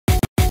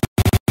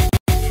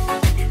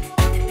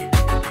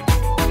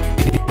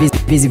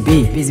Bzzy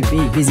B, Bzzy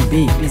B, Bzzy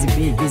B, Bzzy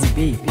B, Bzzy B,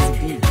 Bzzy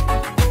B.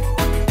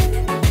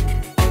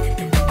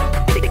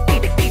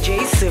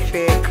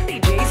 Cific,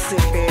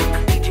 Cific,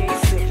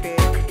 Cific.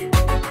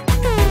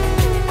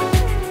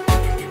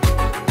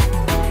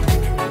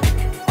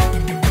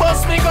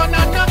 Boss me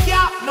gonna knock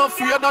ya. No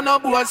fear than a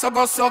boy, so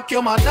go suck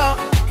your mother.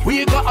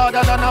 We got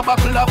harder than a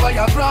buckle of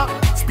Viagra.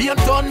 Spain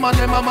town man,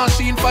 them a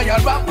machine fire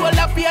rap. Well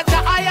up here to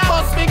higher.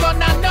 Boss me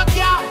gonna knock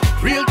ya.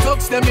 Real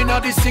thugs them inna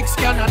the 6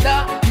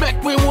 Canada.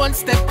 Make we one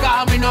step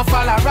calm, me no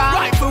fall around.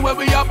 Rifle where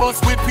we a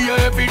bust, we pay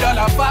every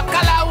dollar for.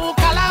 Kalawu,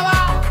 kalawa.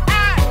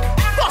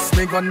 Boss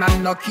me gonna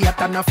knock it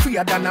and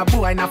afraid than a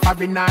boy in a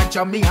foreign or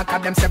Jamaica.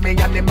 Them say me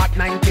and them at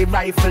 90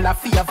 rifle a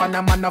fear and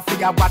a man a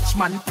fear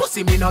watchman.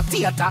 Pussy me no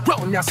theater.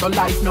 Round ya so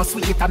life no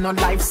sweet and no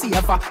life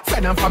saver.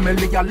 Friend and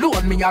family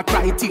alone me a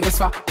cry tears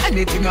for.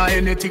 Anything or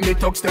anything the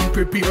thugs them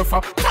prepare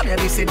for. Come here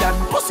listen that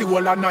pussy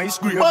wall a nice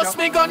grave. Boss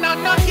me gonna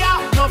knock ya.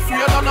 No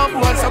fear than a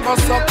boy so go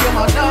suck your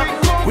mother.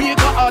 We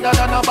got harder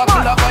than a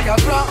buckle of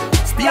Viagra.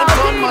 Spain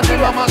town man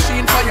them a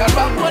machine fire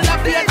rap. Well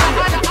up here to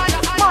higher.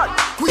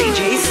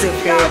 DJ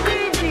Cific.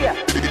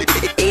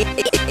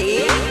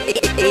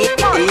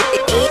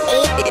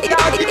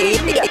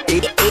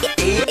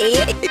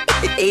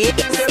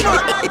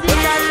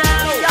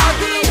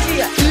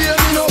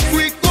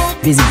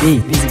 Bzzy B,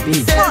 Bzzy B.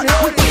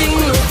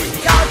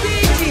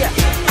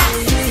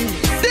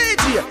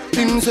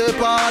 Things a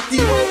party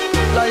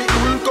like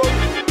Ulco,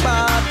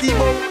 party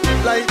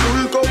like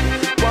Ulco.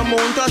 One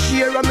month a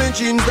share of my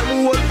jeans them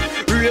whole.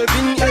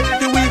 Raving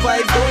healthy we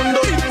vibe down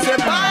low. It's a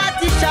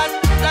party shot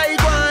like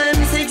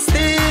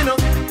 116.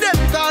 Them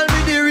call me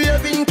the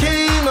raving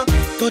king.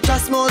 Touch a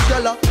small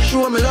girl,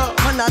 show me love,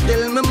 and I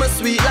tell me my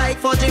sweet like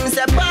fudge. It's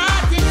a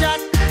party shot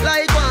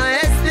like 1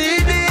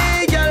 STD.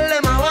 Girl,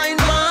 them a wine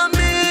for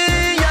me,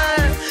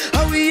 yeah.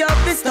 How we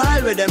have the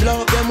style with them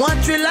love them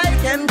watch we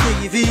like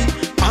MTV.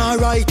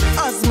 Alright,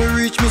 as me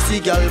reach me see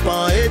gal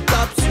pan head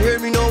top. Swear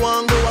me no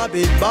want go a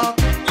bit back.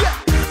 Yeah,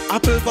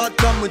 apple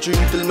vodka me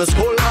drink till me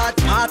skull hot.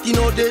 Party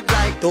no dead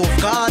like tough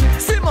card.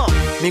 Simmer,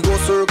 me go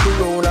circle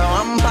round a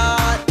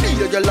rampart. Me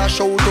a gal a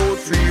shout out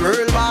free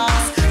real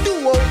boss. Do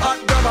out hot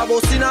grab a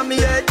bus inna me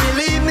head.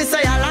 Believe me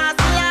say a last.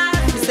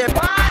 Me say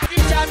party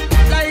shot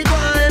like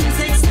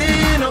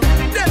 116.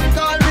 Them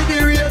call me the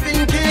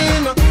raving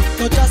king.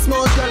 Touch a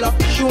small girl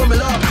show me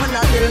love, and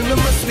I tell me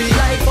must be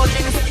like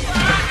fudging.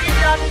 Party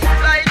shot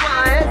like 1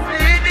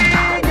 STD.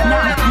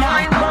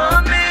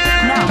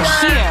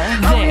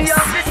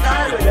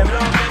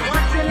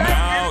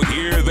 Now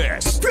hear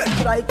this.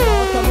 Like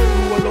water, me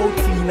roll out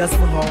clean as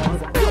my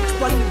heart. Touch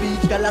on the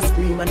beach, girl a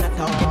scream and a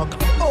talk.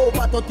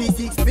 Over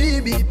 36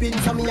 BB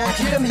pins, and me a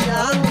Jamie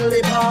and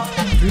Lepa.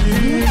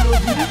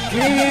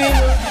 Clean.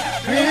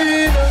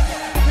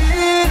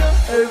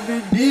 Every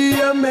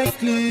day I make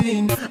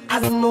clean. I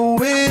don't know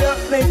where I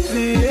make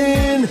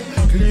clean.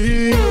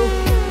 Clean.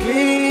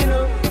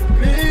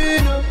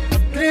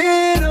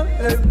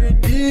 Every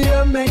day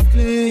I make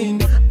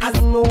clean. I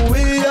don't know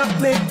where I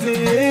make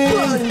clean.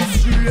 Run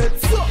straight,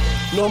 so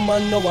no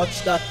man no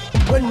watch that.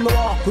 When me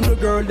walk with the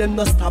girl, them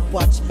no stop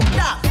watch.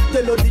 Yeah,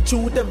 tell her the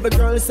truth, every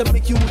girl say me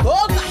cute.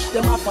 Oh gosh,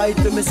 them a fight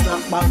for me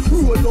snap back.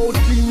 Roll out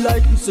clean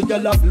like this, a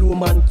girl a blow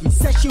man kiss.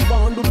 Say she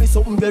want do me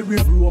something very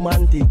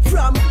romantic.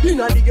 From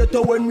inna the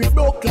ghetto when we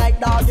broke like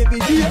dog, every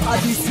day I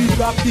this we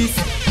practice.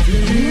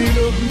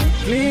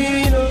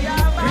 Clean up.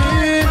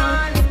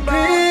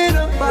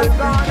 But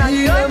every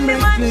day I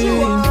make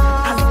clean. I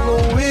don't know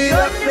where I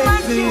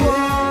make clean.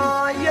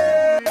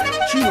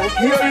 She don't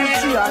care if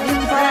she a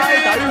him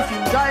fight or if he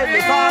drive the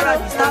car at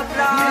the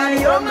stoplight.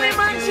 The only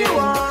man she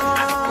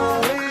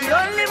want, the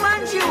only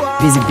man she want.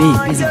 Bzzy B.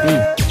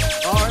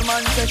 Our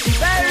man says she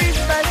very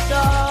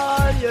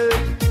special, yeah,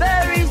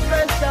 very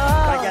special.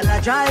 I get a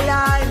dry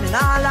line and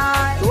all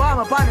line, so I'm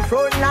up on the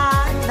front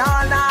line and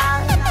all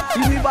line.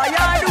 See me buy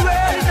all the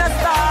world in a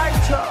start,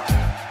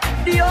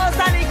 the house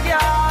and the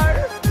car.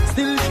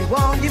 Still she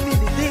won't give me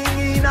the thing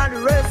in the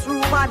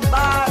restroom and the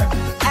bar.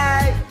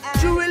 Hey,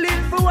 she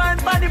willing for one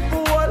for the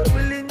pool,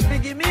 willing to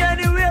give me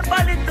anywhere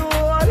for the tool.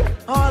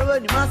 All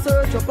when you must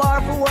search a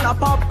bar for one, a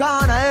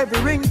popcorn, a every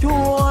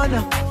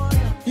ringtone.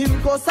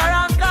 Him go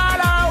around call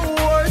her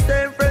whore.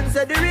 Same friends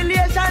say the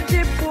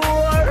relationship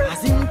poor.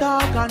 As him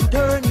talk and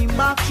turn him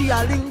back, she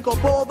a link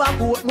up over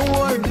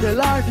Portmore. Him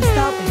tell her to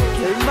stop,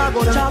 say him a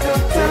go chop, say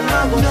him a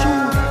go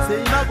shoot, say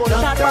him a go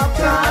shot up.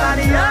 And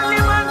the only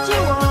man she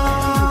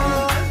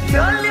want, the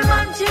only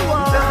man she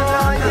want,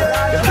 yeah.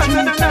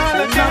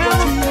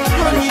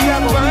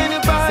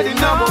 Anybody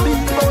know me,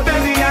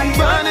 baby, I'm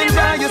burning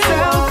by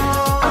yourself.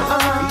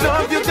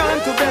 Love you gone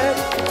to bed,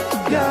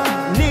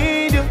 yeah.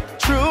 Need you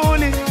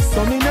truly, so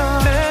me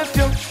not left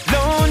you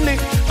lonely.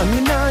 I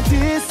mean not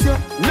this you,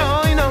 no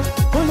you know.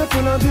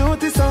 Full of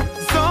beauty, so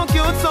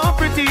cute, so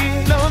pretty.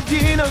 Love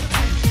you know,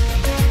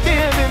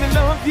 baby, me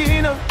love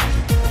you know,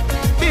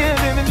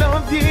 baby, me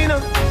love you know,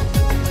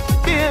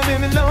 baby,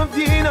 me love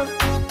you know.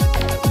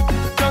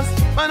 Just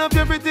man up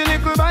your pretty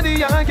little body,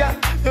 yeah, yeah.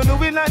 You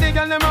do it like the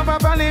girl them up a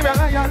Valley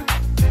Royal.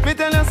 Me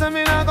tell you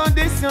something, I got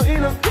this, you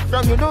know.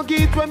 From you don't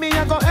get where me,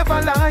 I go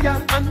ever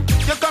liar. And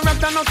your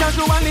character no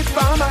casual, it's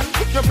formal.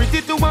 You're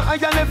pretty to a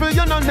higher level,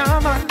 you're not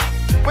normal.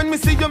 When me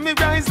see you, me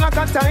rise like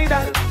a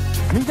tidal.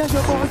 Me and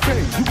your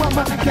boyfriend, you are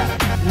my cat.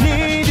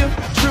 Need you,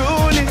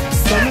 truly.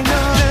 So me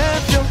not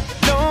left you,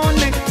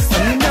 lonely. So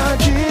me not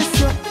diss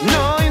you,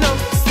 no, you know.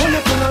 When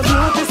you feel a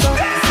beauty, so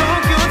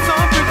cute, so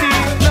pretty.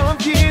 Love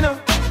Gina,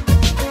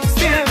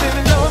 still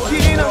living love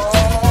Gina.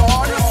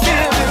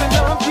 Still living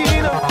love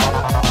Gina.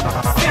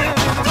 Still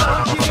living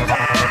love Gina.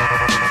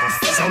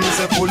 So me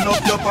say pull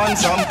up your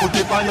pants and put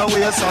it on your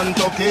waist and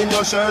tuck in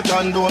your shirt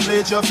and don't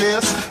bleach your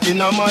face.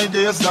 Inna my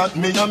days that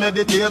me no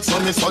meditate, so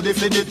me study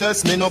for the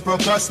test, me no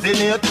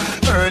procrastinate.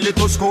 Early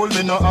to school,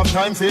 me no have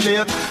time for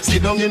late.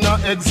 Sit down in a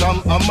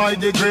exam, am I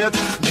the great?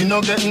 Me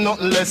no get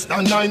nothing less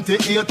than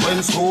 98.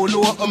 When school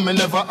over, me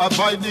never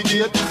abide the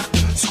gate.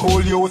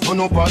 School youth,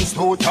 no pants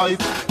too tight.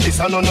 This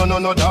a no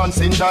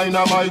dancing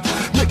dynamite.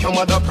 Make your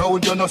mother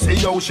proud, you no see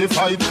how she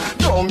fight.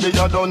 Don't be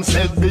a done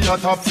said, be a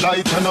top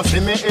flight. You no see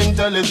me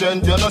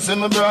intelligent, you no see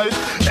me bright.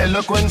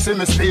 Eloquence in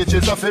me speech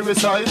is a fairy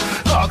side.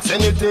 Ask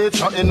any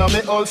teacher in a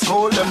me old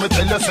school, let me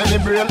tell you, send me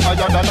brain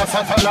higher than a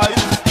satellite.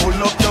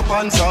 Pull up your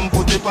pants and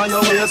put it on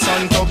your waist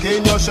and tuck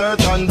in your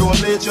shirt and don't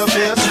bleach your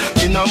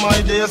face. In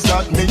my days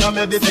that me no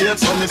meditate,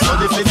 so me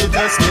study for the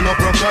test, me no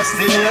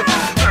procrastinate.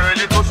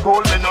 Early to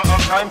school, me no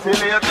have time for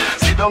late.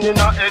 Sit down in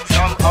a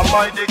exam, am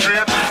I the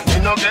great? Me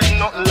no get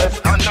nothing less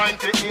than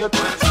 98.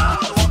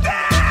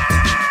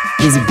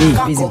 Bzzy B,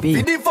 Bzzy B.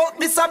 For the fuck,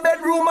 this a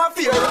bedroom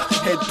affair.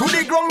 Head to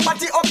the ground,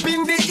 body up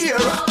in the air.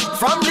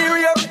 From the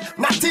rear,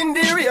 not in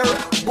the rear.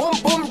 Boom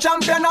boom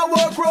champion, I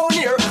walk round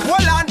here.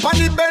 Hold on pon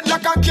the bed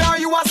like a car,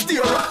 you a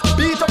steer.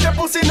 Beat up your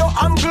pussy, no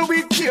angle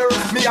with care.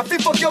 Me have to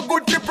fuck your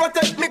good to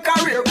protect me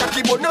career.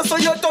 Cocky but no so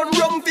you turn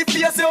wrong to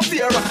face your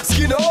fear.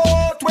 Skin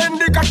out when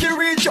the cocky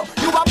reach you.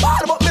 You a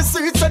ball but me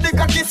sweet so the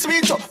cocky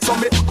sweet you. So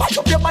me mash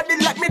up your body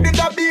like me did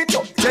a beat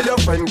you. Tell your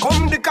friend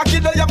come the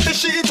cocky they have to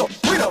sheet you.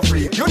 We no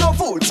free, you no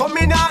fool, so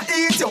me nah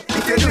eat you.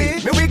 If you do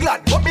it, me we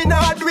glad, but me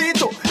nah do it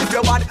too. If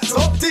you bad, so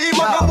team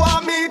I don't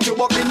want me to.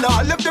 But me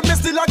nah left you, me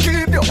still a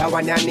keep you. That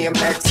one your name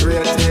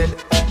X-rated.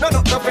 No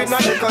nothing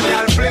on the gun,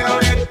 y'all play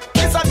with.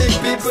 It's a big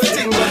people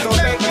thing, but don't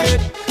make it.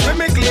 When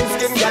me clean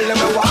skin, y'all let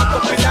me walk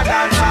up in the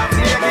dance half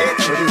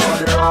naked. So this is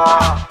the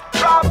raw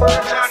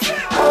version.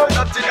 Oh,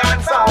 not the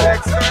dance all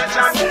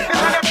excursion. This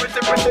one a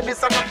pretty,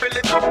 this one a feel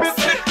it up, it's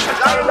it.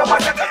 I ain't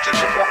nobody touching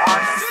with your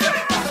hands.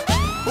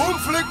 Boom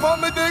flick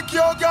on me dick,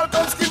 yo girl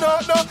come skin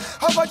out now.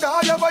 Have a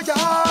yai.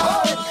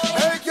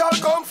 Hey girl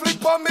come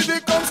flick on me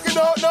dick, come skin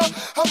out now.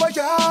 Have a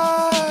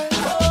yai.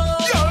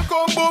 Girl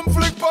come boom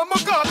flick on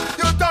my cock.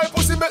 Your tight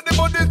pussy make the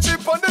body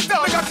chip on the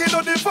top. Make a kid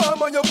on the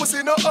farm and your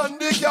pussy no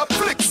handicap.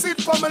 Flick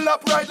sit on my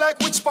lap right like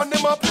which pan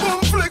them up.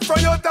 Boom flick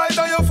from your tight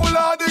and you full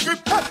of the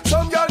grip.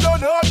 Some girl don't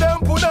know them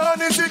put on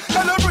the sick.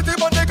 Tell a pretty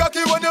man the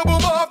cocky when you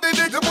boom off the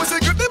dick. The pussy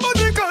grip the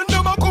body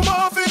condom and come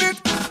off in it.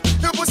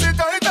 Your pussy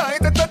tight.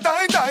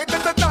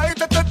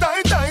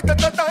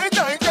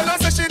 Girl I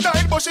say she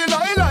tight but she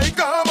lie like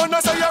calm. And I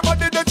say your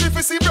body that she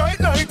fi see bright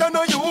light. I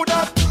know you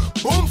that.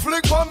 Boom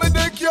flick on me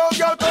dick, yo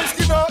girl come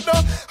skin out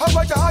now. Have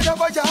a yai.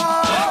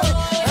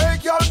 Hey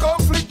girl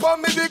come flick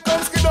on me dick,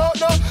 come skin out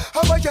now.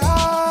 Have a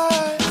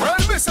yai.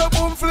 Well me say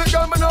boom flick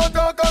and me not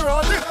talk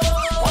around it.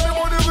 Money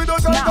we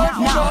don't talk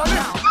around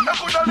it.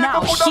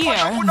 Now hear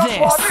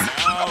this.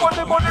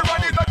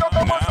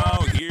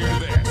 Now hear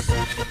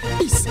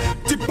this.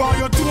 Tip on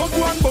your toe,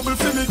 go and bubble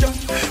for me, girl.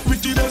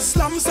 Wicked as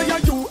slam, say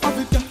you have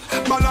it, girl.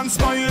 Balance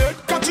my head,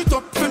 catch it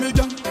up for me,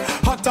 girl.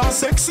 Hot and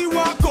sexy,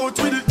 walk out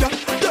with it, girl.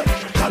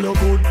 Girl, you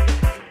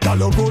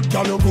good.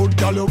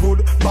 Girl, you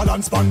good.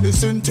 Balance pan the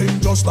same thing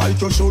just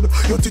like you should.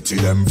 Your titty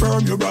them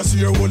firm, your brass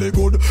here really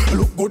good.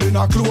 Look good in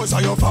a clothes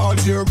and your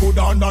falls here good.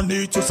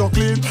 Underneath you so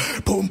clean,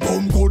 pum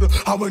good.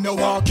 And when you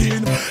walk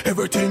in,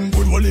 everything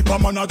good. Well if a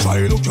man a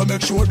try look, you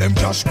make sure them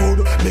cash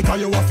good. Because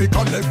you have to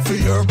collect for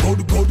your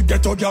good.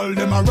 Get a girl,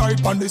 them a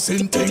right pan the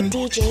same thing.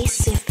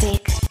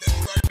 DJaycific.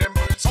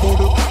 Good.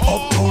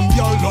 Uptown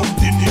girl love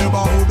the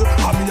neighborhood.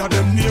 And me a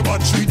them neighbor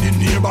treat the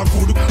neighbor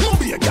good. No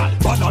be a girl,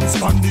 balance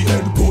pan the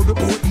head good.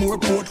 Put more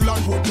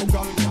Portland, put your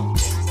girl.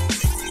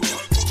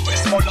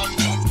 Westmoreland,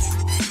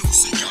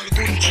 Lucy girl,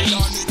 good chill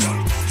on it.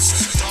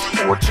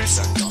 Poetry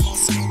center,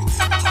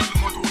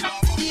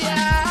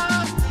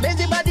 Yeah,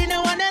 busy body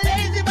no want a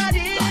lazy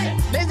body.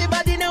 Busy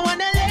body no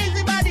want a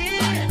lazy body.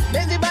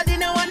 Busy body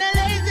no want a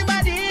lazy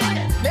body.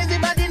 Busy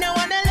body no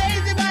want a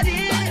lazy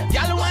body.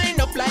 Y'all wind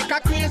up like a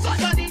crazy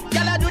body.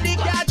 Y'all do the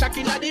car track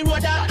in the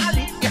road and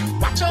alley.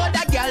 Watch out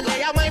that girl,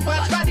 they are my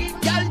first body.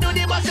 Y'all do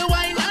the muscle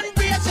wine and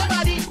brace your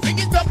body. Bring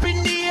it up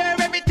in the air,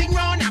 everything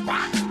round your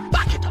back.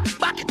 Back it up.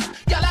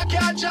 Y'all a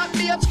can't drop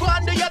me up,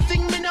 squad. Do your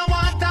thing, me no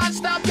want to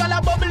stop. Y'all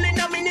a bubble in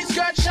a mini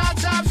skirt,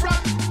 shots are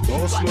front.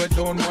 Don't slow it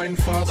down, wine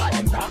fast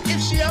on that.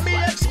 If she a me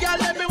ex girl,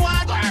 let me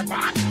want her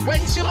back. When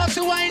she must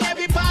wine,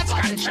 every part's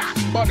contract.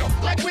 But no.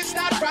 Like we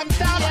start from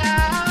top.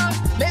 Yeah.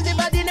 Busy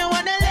body no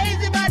want a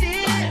lazy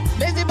body.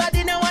 Busy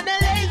body no want a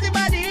lazy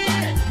body.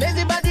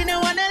 Busy body no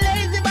want a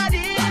lazy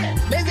body.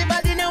 Busy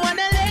body no want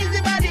a lazy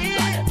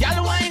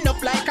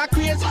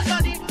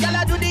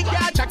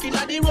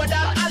jack in the road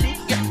and alley.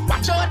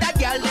 Watch out that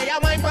girl, they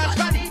are my fast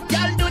body.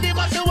 Girl do the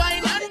muscle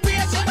wine and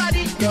brace your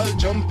body. Girl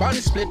jump and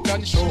split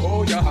and show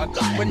how you hot.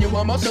 When you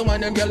a muscle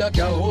wine, them girl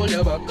can hold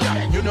your back.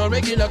 You know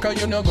regular, cause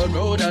you know go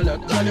road a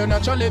lot. Girl, you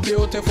naturally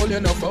beautiful, you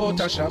know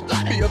Photoshop.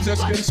 Babes, you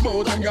skin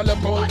smooth and girl a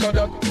polka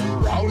dot.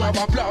 Round of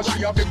applause,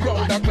 she have the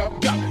crowd a clap.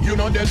 You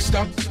know dead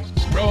stop.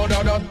 Proud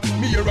of that,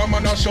 me a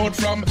man a shout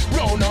from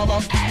round over.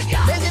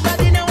 Lazy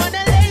body no want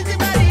a lazy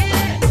body.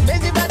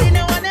 Lazy body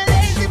no want a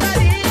lazy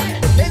body.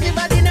 Lazy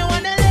body no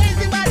want a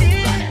lazy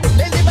body.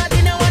 Lazy body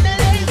no want a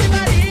lazy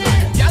body.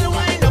 Y'all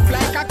wind up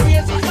like a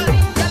crazy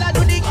body. Y'all a do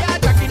the car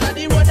jack inna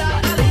the road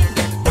and alley.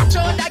 Watch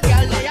out that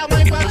girl, they a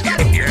my fast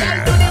body. Y'all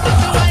do the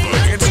muscle wine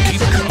and keep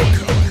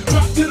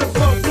drop to the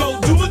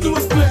floor, do a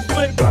split.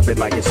 Drop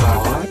it like it's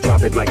hot.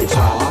 Drop it like it's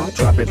hot.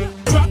 Drop it.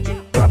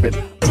 Drop it.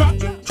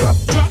 Drop.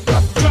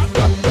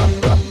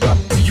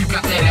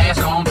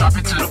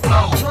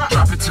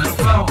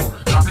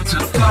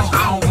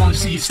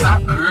 See you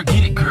stop, girl,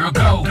 get it, girl,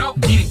 go.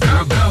 Get it,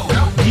 girl, go.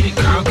 Get it,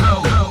 girl,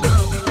 go.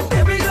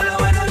 Every girl I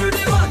wanna do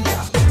the one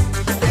drop.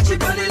 Let your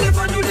body live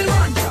and do the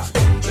one drop.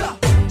 Drop,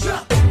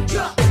 drop,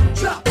 drop,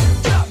 drop,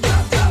 drop, drop,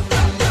 drop,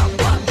 drop,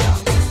 one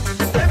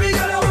drop. Every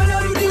girl I wanna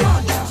do the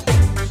one drop.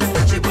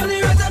 Let your body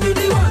right and do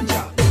the one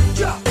drop.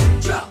 Drop,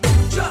 drop,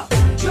 drop, drop,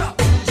 drop,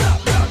 drop,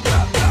 drop,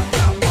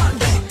 drop, one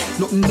drop.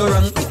 Nothing no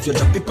wrong if you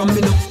drop it on me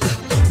now.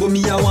 But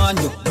me I want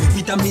you,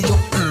 repeat on me yo.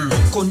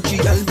 Country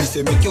girl, me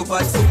say make your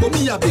bad foot, but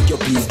me a beg you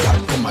please,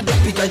 girl, come and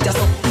drop it right just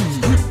up.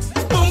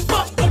 Bump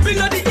up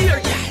inna the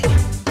ear,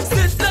 yeah.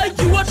 Set like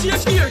you watch your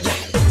gear, yeah.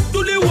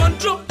 Do the one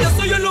drop, yeah,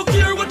 so you look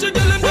here. What you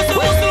girl and do so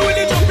muscle when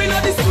you jump inna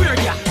the square,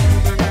 yeah.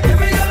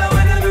 Every girl I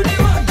wanna do the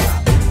one drop.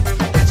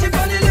 Let your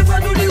body live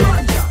and do the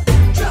one drop.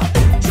 Drop,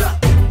 drop,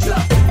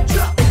 drop,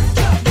 drop,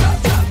 drop, drop, drop,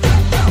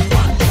 drop,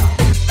 one drop.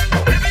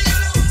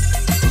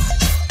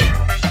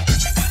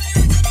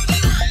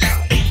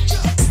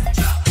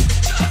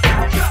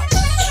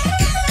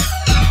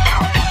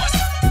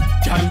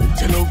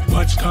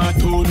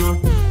 Cartoon,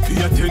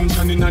 pay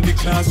attention in the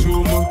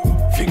classroom.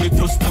 Finger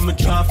dust and me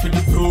draw for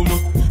the room.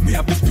 Me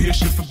have the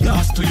spaceship for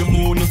blast to your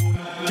moon.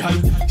 Girl,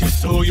 you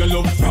saw your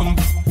love from.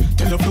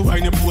 Tell her to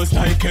wine your pose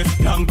like a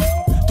spank.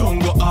 Don't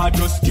go hard,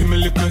 just give me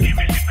little.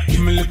 Give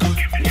me little.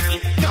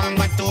 Don't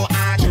go too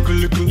hard. Jiggle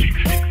little.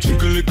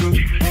 Jiggle little.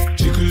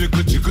 Jiggle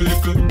little. Jiggle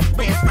little.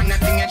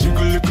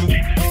 Jiggle little.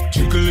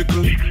 Jiggle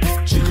little.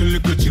 Jiggle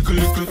little. Jiggle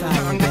little.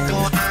 Don't go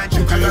too hard.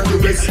 Jiggle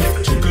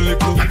little. Jiggle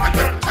little.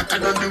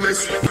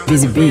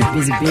 Bzzy B,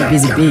 Bzzy B,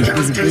 Bzzy B,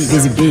 Bzzy B,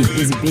 Bzzy B,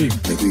 Bzzy B.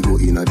 Make we go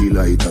in a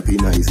delight, happy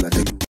nice like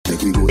a.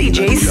 Make we go DJ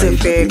in a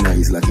Cific. delight,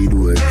 nice like a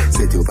door.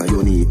 Set you for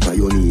your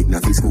need,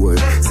 not fi score.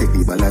 Set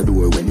the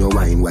ballador when you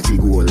wine, watch it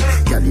goal.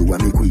 Girl, you are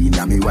me queen,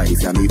 and me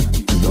wife, and me.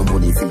 Your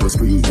money for your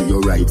spree, your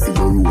right for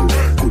your rule.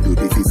 Could do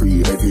the for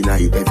free every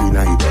night, every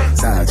night.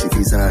 Sachi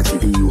fi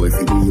your,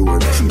 fi the your.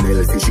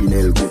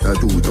 Chanel, put a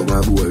two tongue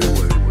a bowl.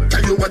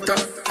 Tell you what,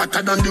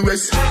 hotter than the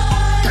rest.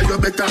 Tell you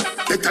better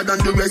than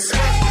the rest.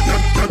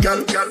 No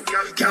girl,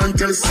 can't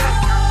test.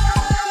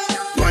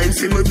 Wine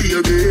for me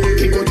baby.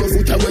 Kick out your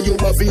foot away you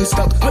have in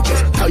stock. I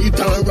just tight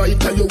and right,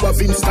 tell you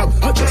have in stock.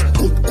 I just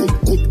good,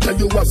 tell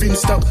you have in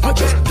stock. I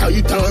just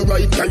tight and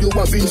right, tell you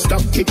have in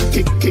stock. Kick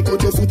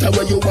out your foot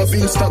away you have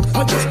in stock.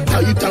 I just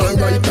tight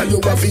and right, tell you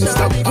have in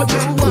stock. I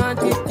just good,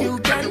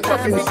 tell you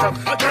have in stock.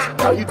 I just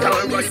tight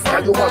and right,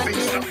 tell you have in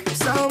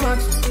stock.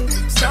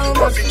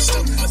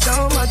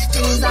 So much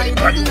things I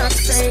did not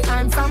say.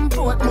 I'm from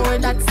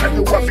Portmore, that's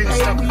St. J. We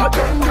can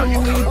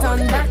do it on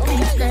that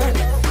beach there.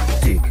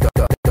 Tick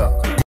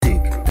tock,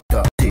 tick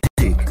tock,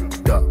 tick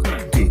tock,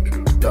 tick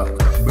tock.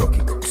 Broke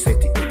it,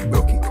 set it,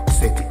 broke it,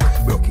 set it,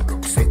 broke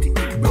it, set it,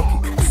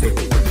 broke it, set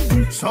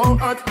it. So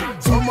hot,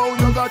 somehow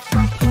you got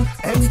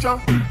extra.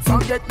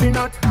 Forget me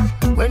not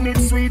when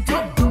it's sweet.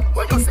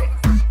 What you say?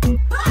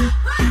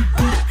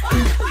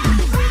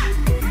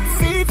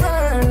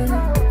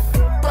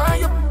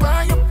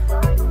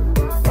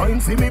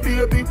 See me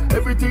baby,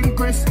 everything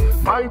crisp.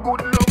 My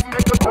good love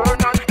make you turn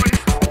and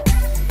twist.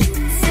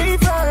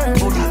 Fever,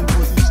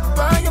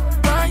 buy up.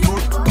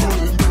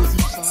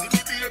 See me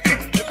baby,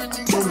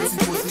 everything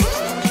crisp.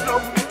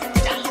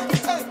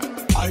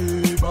 I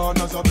born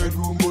as a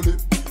bedroom bully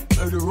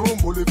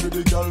for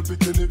the girl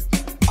bikini.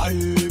 I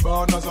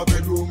born as a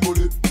bedroom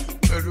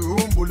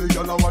bully,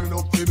 girl a wine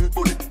up to me.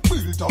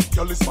 Built up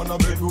girl is man a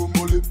bedroom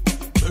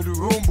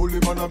bully,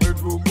 man a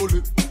bedroom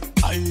bully.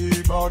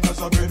 I born as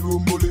a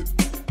bedroom bully.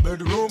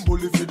 Bedroom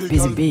bully for the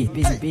Bzzy B,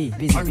 Bzzy B,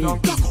 Bzzy B.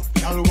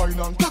 Y'all wine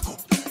and cock up.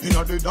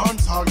 Inna the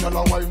dance hall, y'all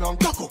a wine and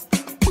cock up.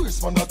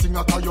 Brace man that thing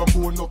at your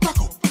bone no crack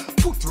up.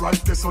 Foot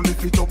right there so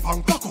lift it up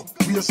and cock up.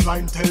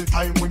 Waistline tell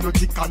time when you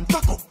tick and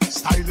tack up.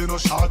 Style in a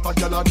short and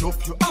y'all a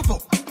drop you have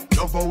up.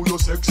 Love how you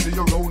sexy,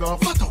 you round and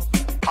fat up.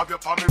 Have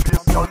your family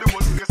base, y'all the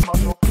most face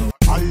man up.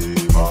 I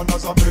born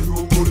as a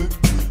bedroom bully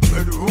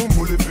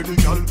for the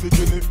girl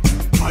bikini.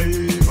 I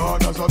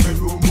born as a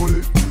bedroom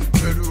bully,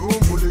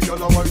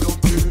 y'all a wine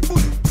up to me.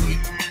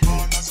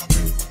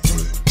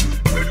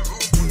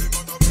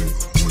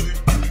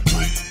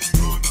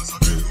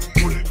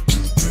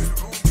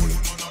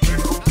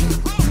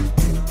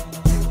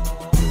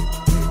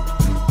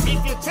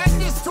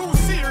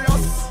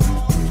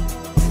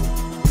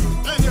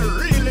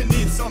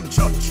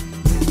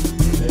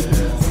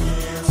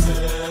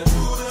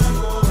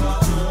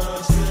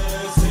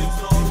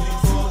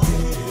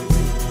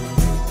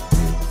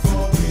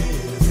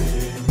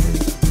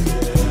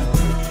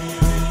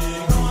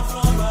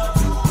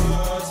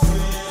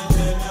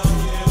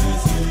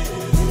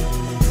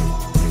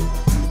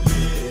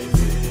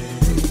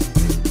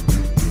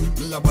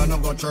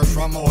 church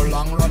from how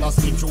long. Rather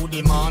sleep through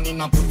the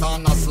morning and put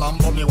on a slam.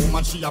 But me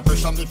woman, she a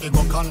pressure me fi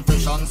go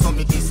confession. So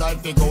me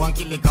decide to go and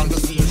kill the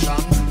conversation.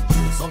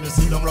 So me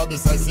sit down right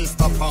beside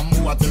Sister Pam,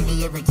 who a tell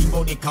me everything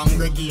about the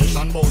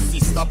congregation. About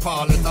Sister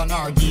Paulette and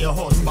her gay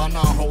husband, and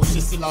how she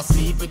still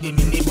asleep with the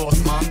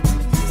minibus man.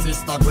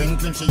 Sister Gwen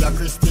claim she a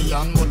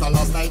Christian, but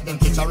last night them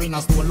catch her in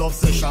a store love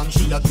session.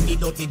 She a do the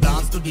dirty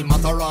dance to the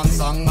Mataran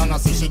song, and I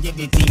see she get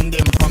the thing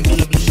them from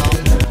Baby Sham.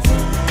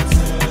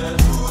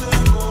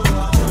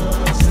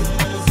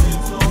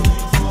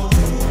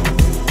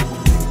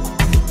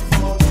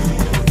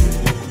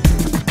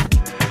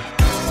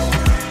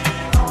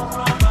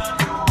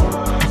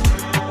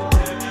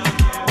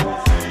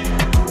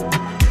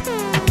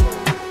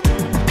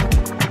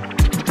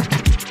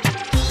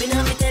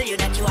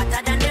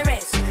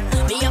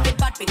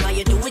 Because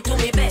you do it to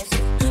me best.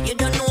 You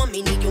don't know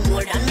me, need you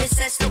more than me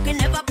says. Looking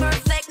never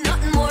perfect,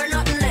 nothing more,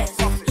 nothing less.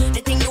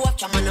 The thing you have,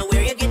 chaman, know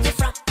where you get it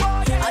from.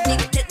 I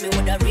dictate me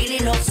what I really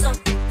love some.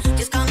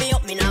 Just call me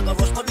up, me now go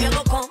rush, but me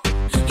go come.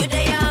 You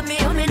there, me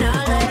now let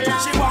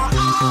lie. She want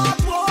hard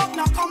work,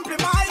 no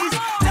compromise.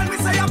 Tell me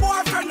say your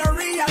boyfriend no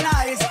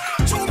realize.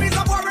 True me's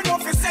a boring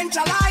enough to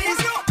centralize.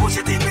 Push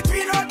it in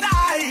between her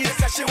thighs.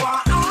 Say she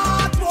want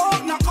hard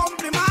work, no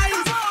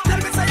compromise. Tell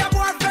me say your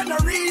boyfriend no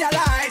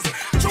realize.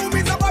 True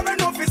me's a boring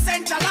enough to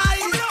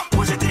centralize.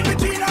 Push it in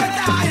between her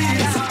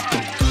thighs.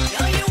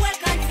 Yo, you well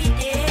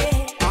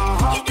confident.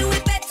 You do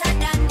it better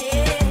than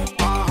this.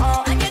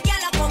 And your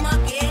girl a come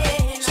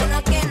again. And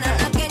again,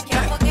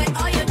 can't forget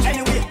all you do.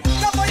 Anyway,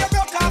 that's why you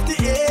broke off the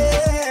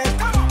egg.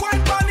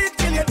 Wine on it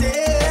till you're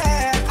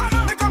dead.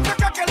 Me come to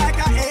crack you like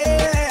a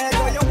egg.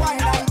 Oh, you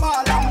wine and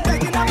ball, I'm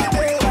begging on the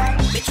bed.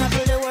 Me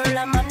travel the world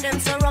and man them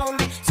surround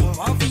me. Some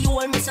want for you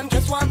and me, some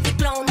just want to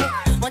clown me.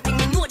 One thing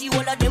me know, the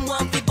whole of them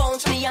want to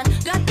bounce me. And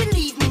God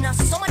believe me, now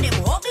some of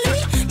them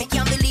ugly. Me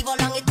can't believe how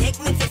long it take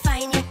me to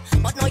find you.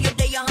 But now you're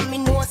there and me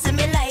know say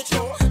me like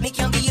you. Me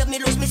can't behave, me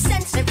lose me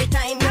sense every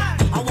time.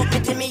 I walk me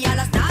till me all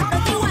a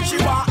start to wine. She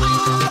want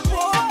hard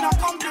work, no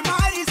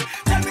compromise.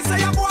 Tell me say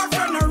your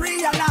boyfriend no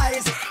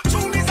realize.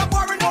 True me's a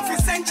boring enough to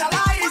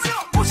centralize.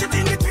 Push it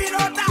in between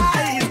her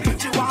thighs.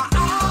 She want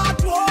hard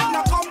work,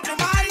 no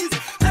compromise.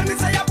 Tell me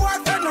say your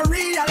boyfriend no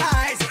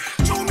realize.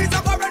 True me's a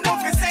boring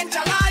enough to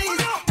centralize.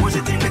 Push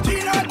it in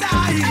between her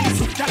thighs.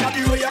 Girl,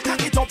 the way you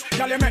cock it up,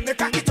 girl, you make me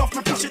cock it up.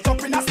 Me push it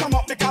up in a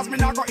stomach because me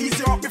not go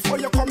easy up before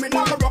you come in.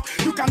 I go rock.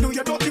 You can do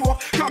your dirty work.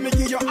 Come me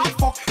give you a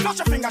fuck. Flash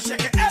your finger,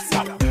 shake your head,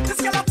 mother. This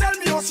girl a tell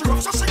me how she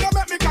rough, so she gonna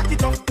make me cock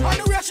it up. And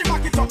the way she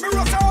back it up, me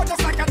roast her out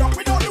just like a duck.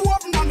 We don't do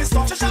oven on the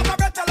stuff. She shot a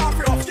better laugh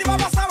it up. Give her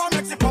a sour,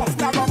 makes it puff.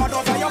 Now go my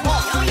daughter, your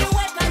buff. Yo, you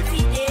well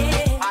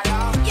confident.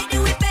 You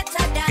do it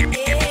better than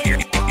this.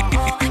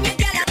 And your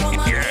girl a come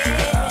again.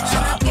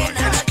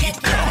 And again,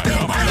 can't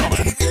forget.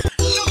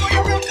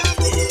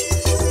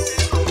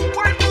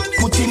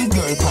 Put him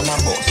girl on a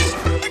bus.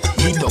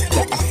 The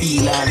doctor I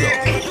feel her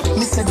up.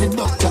 Me said the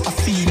doctor I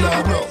feel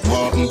her up.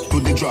 Walking to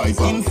the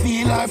driver. Him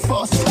feel her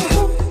first.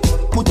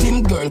 Put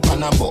him girl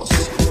on a bus.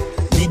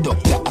 The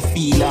doctor I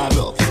feel her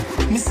up.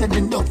 Me said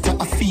the doctor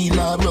I feel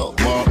her up.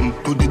 Walking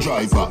to the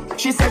driver.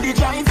 She said the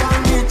driver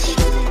rich.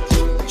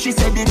 She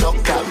said the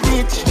doctor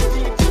rich.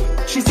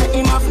 She said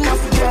him have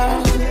enough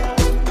girl,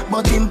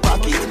 but him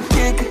pocket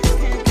big.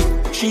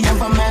 She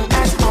have a man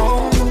at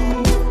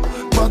home,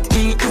 but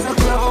he is a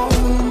clown.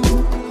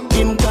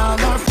 Him call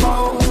her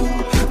phone.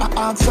 I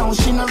ask how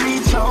she no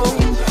reach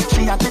home.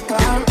 She a take her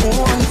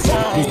own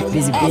time.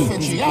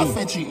 I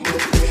fetch you.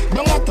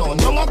 Don't a town.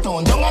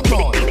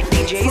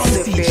 From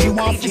seat she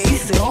want to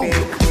sit down.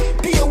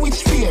 Pay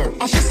which fear,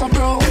 and she's a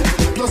brown.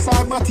 Plus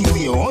her body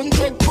weigh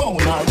 100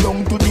 pound. Her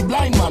down to the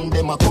blind man,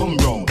 them a come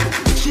round.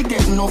 She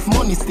get enough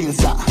money still,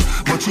 sir,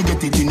 but she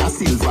get it in a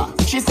silver.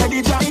 She said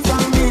the driver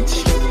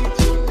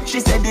rich. She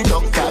said the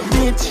doctor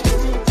rich.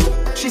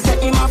 She said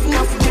him have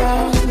enough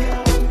girl,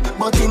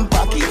 but him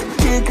pocket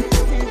big.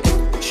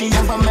 She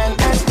have a man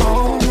at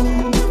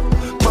home,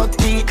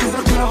 but he is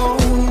a clown.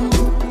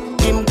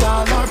 Him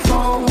call her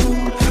phone.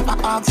 I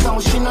ask how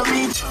she no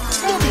reach.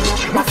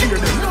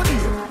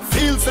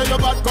 Feel say your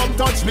bad, come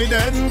touch me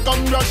then.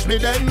 Come rush me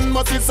then.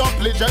 Must it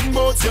supplicant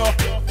both you.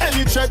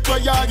 Any check where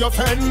you're your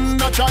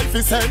friend. A try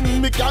fi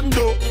send me can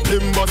do.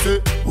 Them must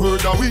say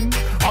word a win.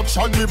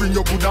 Action me bring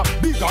you Buddha.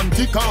 Big and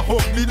thick and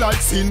ugly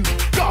like sin.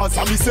 Cause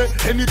I me say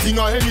anything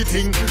or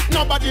anything.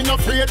 Nobody no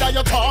afraid that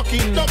you're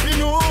talking. Don't be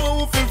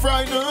no fi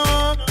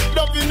frightened.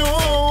 Don't be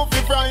no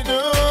fi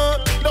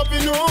frightened. Don't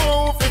be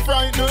no fi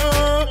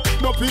frightened.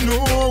 Don't be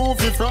no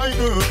fi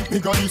frightened. Me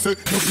gonna say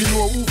don't be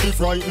no fi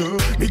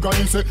frightened. Me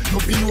gonna say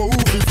don't be no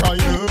fi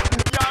frightened.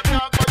 Yeah,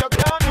 talk but you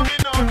can't do me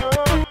no.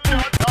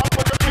 Yeah, talk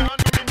but you can't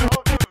do me no.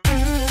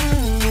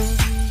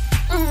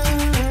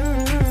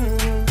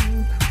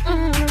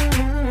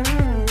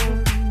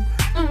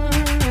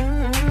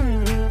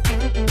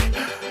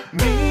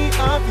 Me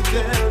have to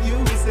tell you,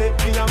 say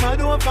me a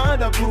mad over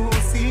the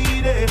pussy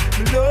day.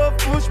 Love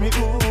push me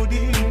good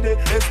in day,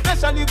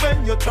 especially when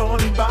you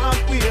turn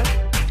back way.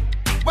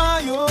 Why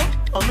you?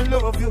 I'm in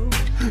love you.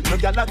 No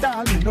gyal at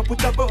all, me no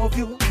put above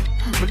you.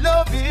 Me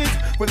love it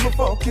when me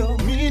fuck you.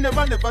 Me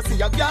never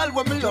see a girl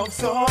when me love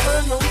so.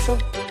 No, so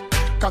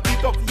cock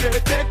it up, yeah,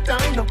 take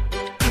time now.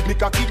 Me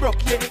cocky broke,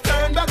 yeah,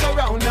 turn back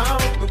around now.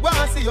 Me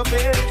wanna see your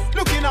face,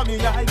 looking at me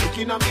eye,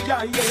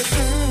 yeah.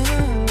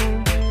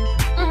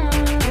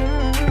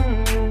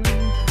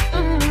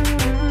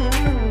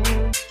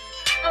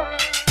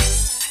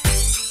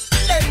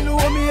 They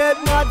know me head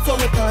mad, so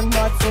me can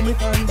bad, so me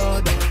can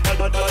bad.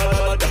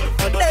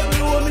 They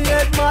know me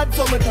head mad,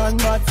 so me can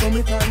bad, so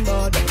me can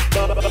bad.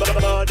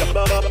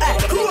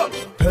 Hey, come on.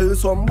 Tell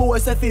some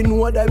boys if they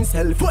know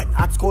themself. When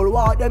at school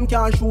war, them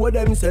can't show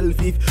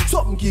themself. If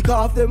something kick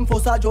off them for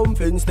a jump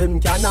fence, them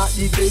cannot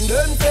defend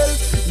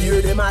themselves.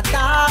 Hear them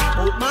attack,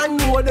 but man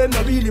know them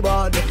not really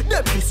bad.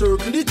 Them be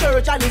circle the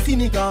church and the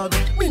synagogue.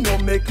 Me no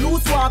make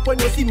loose walk when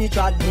you see me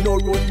trad. Me no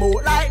run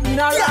boat like me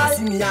na ride.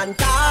 See me and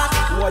talk,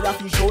 why you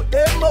fi shut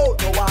them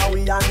out? No why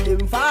we and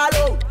them fall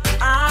out.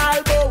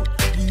 All bout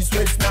east,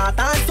 west, north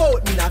and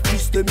south. Me na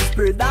fish them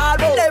spread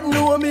all out. Them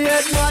know me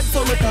head mad,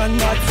 so me can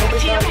mad, so me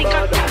can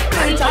bad.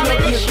 I tell you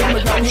this,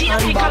 me granny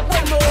and back.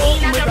 When me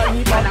home, me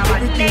granny back,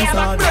 everything's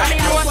hard. I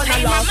wanna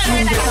laugh,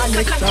 me get a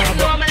next job.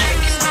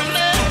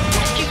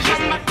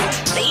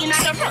 Stay in the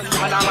front,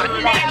 but I'm on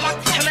them.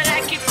 Me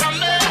like it from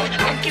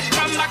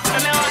back,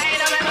 me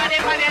wide up my body.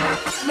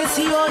 Me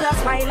see all the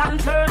smile and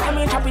flirt, I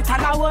mean drop it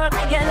and I work.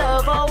 You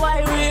love how I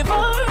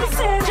reverse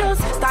it,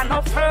 just stand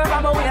up firm.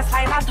 I'm a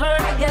waistline and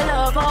turn. You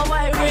love how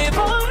I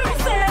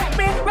reverse it.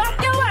 Me rock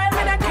your world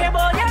with a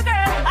cable, your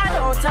girl. I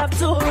don't have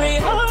to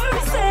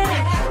rehearse it.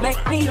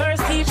 Make me hers,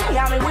 teach me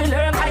how me will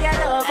learn. How you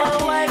love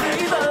how I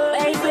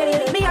reverse,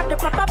 baby. Me have the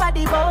proper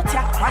body bout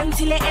ya. Wine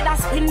till your head a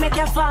spin, make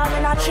you fall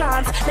in a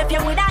trance. Left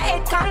you with a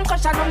head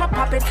concussion, I'ma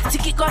pop it.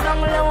 Tick it go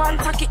down low and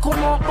tack it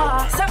come up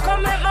fast. So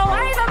come make me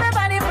wine on my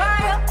body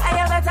fire.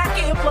 I better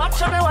keep up,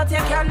 show me what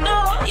you can do.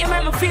 You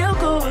make me feel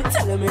good,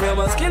 telling me that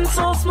my skin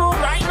so smooth.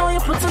 Right now you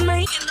putting me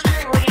in the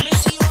mood. Me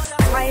see you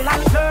smile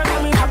and flirt, I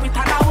mean happy and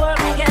I work.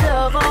 You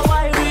love how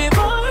I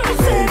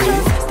reverse it.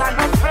 Just stand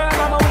up firm,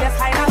 I'm a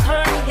waistline and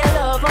turn. You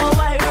love how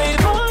I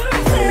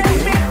reverse it.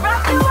 Me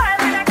rock the world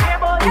with a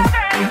cable, your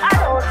girl. I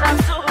don't have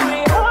to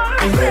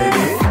rehearse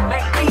it.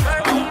 Make me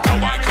hurt, keep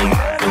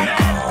me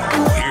down.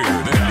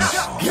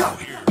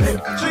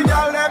 Watch you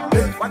y'all them,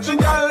 watch you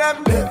y'all them,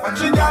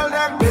 watch you y'all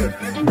them,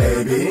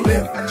 baby.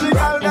 Watch you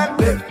y'all them,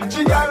 watch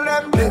you y'all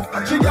them,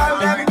 watch you y'all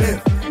them.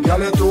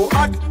 Y'all is too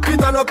hot, we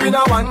turn up in a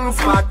one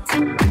spot.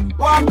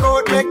 Walk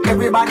out, make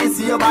everybody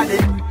see your body.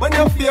 When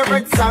your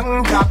favorite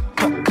song drop,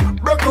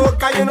 broke out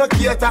 'cause you no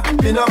cater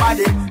to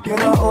nobody. You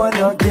no own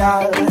no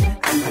girl,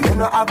 you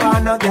no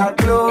have no girl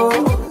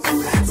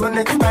clothes. So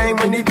next time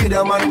when the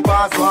video man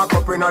pass, walk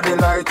up in the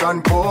light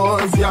and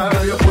pose.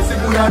 Yeah, your pussy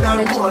gooder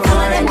than gold.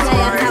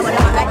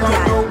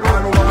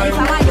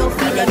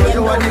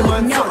 You want the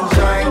man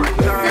sunshine.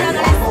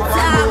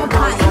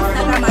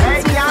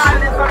 Hey, girl,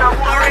 it's gonna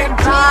boring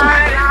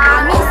time. I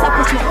mean, so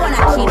push me on a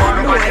key, but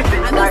no. I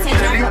mean, say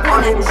jump me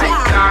on a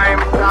job.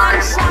 Man,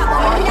 shop,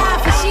 but me not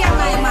for share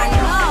my man,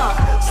 no.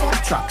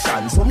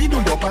 Subtraction, so me do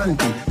your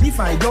panty.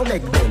 Divide your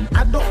leg then,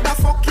 adopt the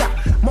fuck ya.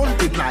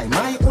 Multiply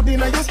my hood in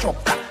your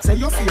structure. Say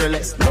you're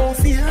fearless, no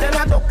fear,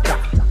 tell a doctor.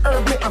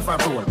 Herb me have a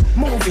role,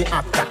 movie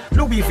actor.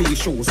 Louis V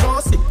shoes, so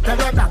sick, tell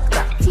a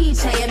doctor.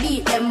 Teacher, you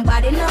beat them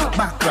body now.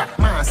 Backrack,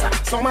 massa,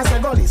 some a say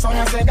gully, some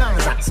a say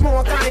Gaza.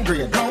 Smoke high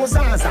grade, no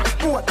Zaza.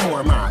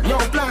 Portmore mall, no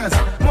plaza.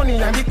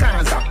 Money and the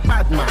Kaza,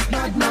 bad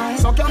man.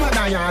 So come on,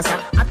 Yasa.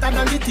 Hotter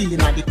than the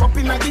Tina, the cup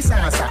in the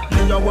salsa.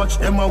 Me a watch,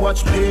 them a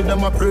watch, play,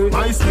 them a pray.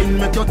 My skin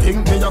make you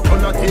think me a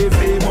color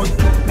TV, but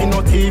me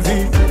no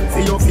TV.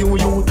 See your few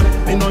youth,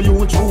 me no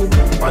YouTube.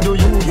 What do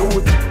you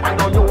youth? What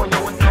do you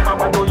youth?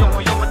 What do you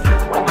youth?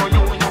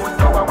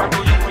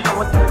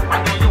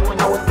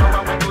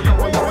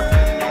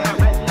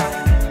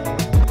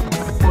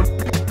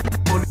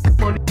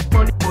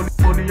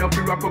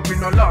 Wrap up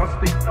in a last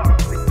thing.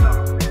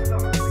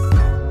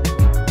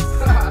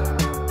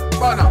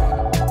 Banner.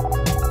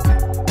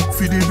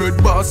 Feed the red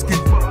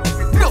basket.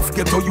 Enough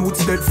get our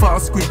youths dead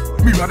fast quick.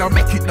 Me rather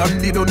make it than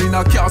lay down in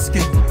a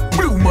casket.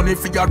 Blue money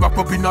for ya wrap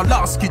up in a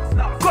last kit.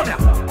 Come here.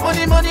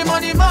 Money, money,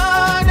 money,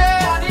 money.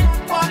 Money,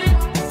 money,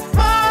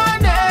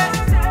 money.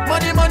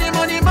 Money, money,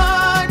 money,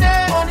 money.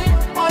 Money,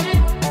 money,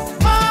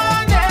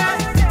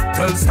 money.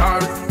 Tell Star,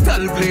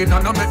 tell Glenn,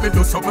 and I make me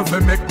do something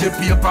for make the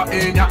paper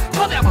in ya.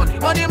 Come here, money,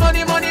 money,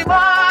 money, money,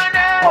 money.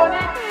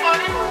 Money,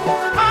 money,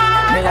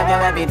 money. Me love you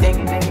everything.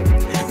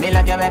 Me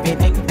love you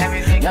everything.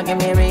 You give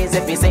me raise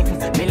if you sing.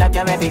 Me love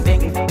you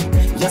everything.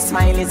 Your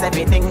smile is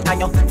everything. And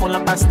you pull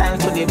up a style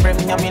to the brim.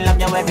 You me love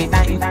you every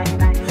time.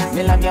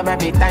 Me love you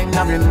every time.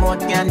 No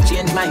remote can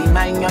change my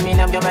mind. You me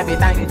love you every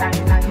time.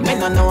 Me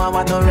no know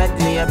what to red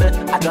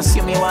label. I just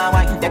see me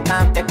wine. Take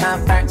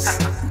off first.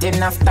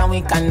 Then after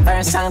we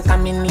converse, I'll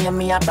come in near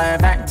me a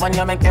pervert. When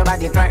you make your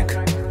body twerk,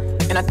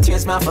 you not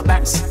tears me off a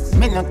burst.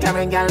 Me no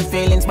carry girl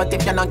feelings, but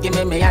if you not give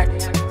me heart,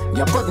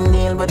 you couldn't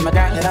deal with my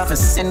girl. You have a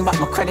sin, but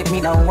my credit me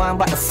no one,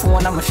 but the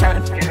phone on my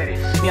shirt.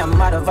 Me a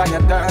mad over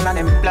your girl and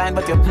I'm blind,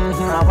 but you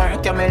I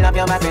work. You me love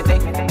you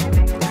everything.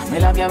 Me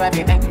love you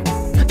everything.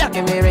 You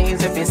give me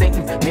raise if you sing.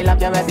 Me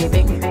love you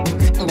everything.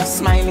 Your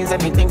smile is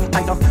everything.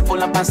 And you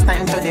full up a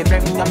style to the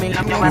brim. You me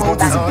love you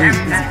everything.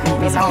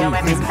 Me love you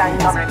every time.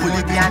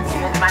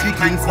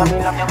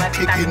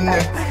 Chicken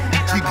neck,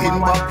 chicken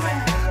back.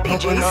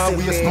 Nothing now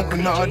waste,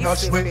 nothing now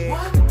dash way.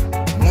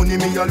 Money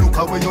me a look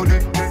away you dey.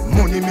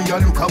 Money me a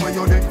look away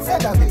you dey.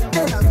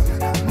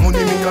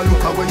 Money me a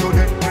look away you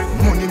dey.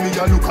 Money me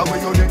a look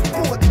away you dey.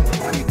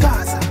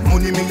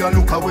 Money me a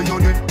look away you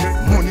dey.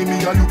 Money me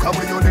a look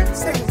away you dey.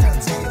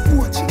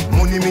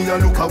 Money me a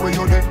look away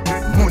you dey.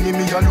 Money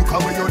me a look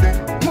away you dey.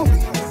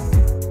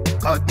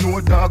 God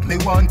no dog me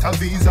want a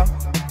visa.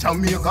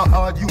 Jamaica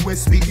hard,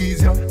 US be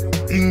easier.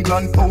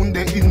 England pound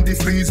they in the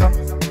freezer.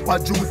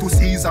 What due to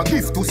Caesar,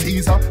 gift to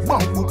Caesar.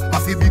 Bamboo, I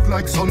feel big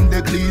like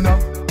Sunday cleaner.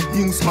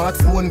 New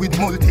smartphone with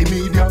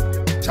multimedia.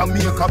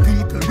 Jamaica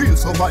people, real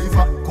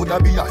survivor. Coulda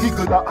be a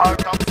higgle the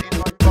art of sin.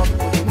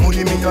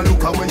 Money me a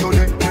look away you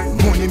dey.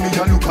 Money me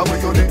a look away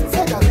you dey.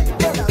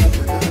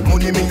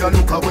 Money me a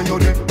look away you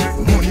dey.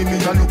 Money me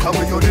a look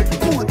away you dey.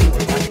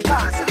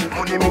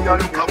 Money me a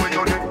look away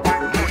you dey.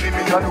 Money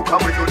me a look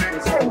away you dey.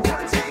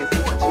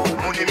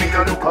 Money me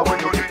a look away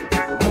you dey.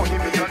 Money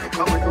me a look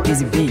away you dey.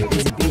 Bzzy B,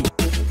 Bzzy B.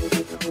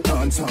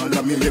 Dancehall a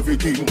me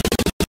everything.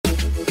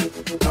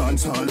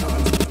 Dancehall.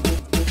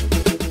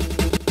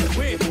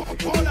 Wait,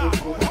 hold on.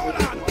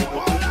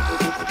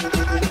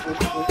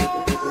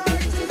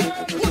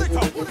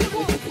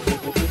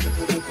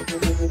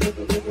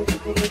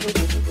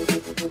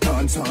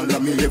 Dancehall a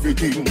me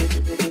everything.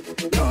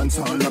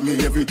 Dancehall a me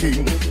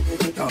everything.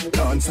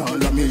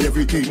 Dancehall a me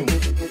everything.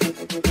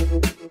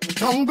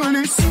 Jungle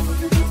is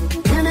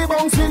Billy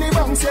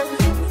Bounce, yeah.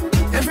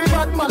 Every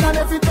bad man and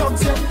every dog,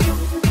 yeah.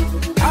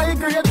 I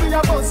agree with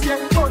your boss, yeah.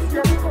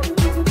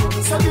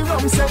 So the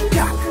rum say,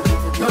 yeah.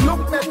 You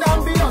look better than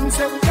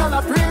Beyonce. Girl, I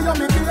pray you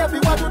me baby,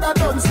 what do that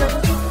done say?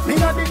 Me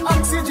got the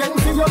oxygen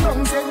for your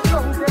lungs, yeah.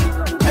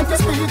 Make you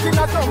speak in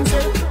a tongue,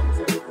 say.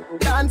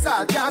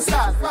 Dancehall can't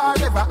start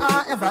forever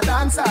and ever.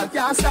 Dancehall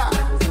can't start.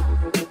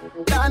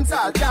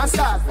 Dancehall can't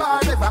start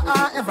forever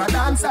and ever.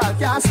 Dancehall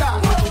can't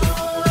start.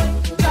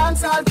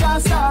 Dancehall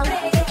can't start.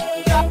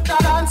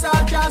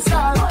 Dancehall can't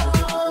start.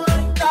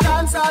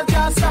 Dancehall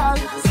can't start.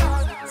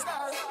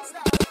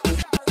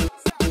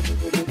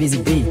 Bzzy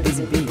B,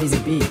 Bzzy B, Bzzy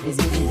B,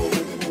 Bzzy B.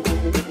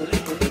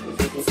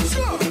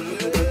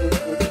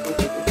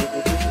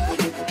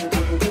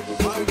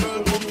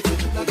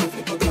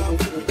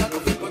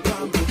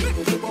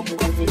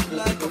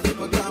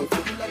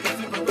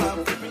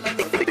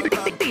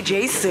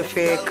 DJ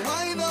Cific.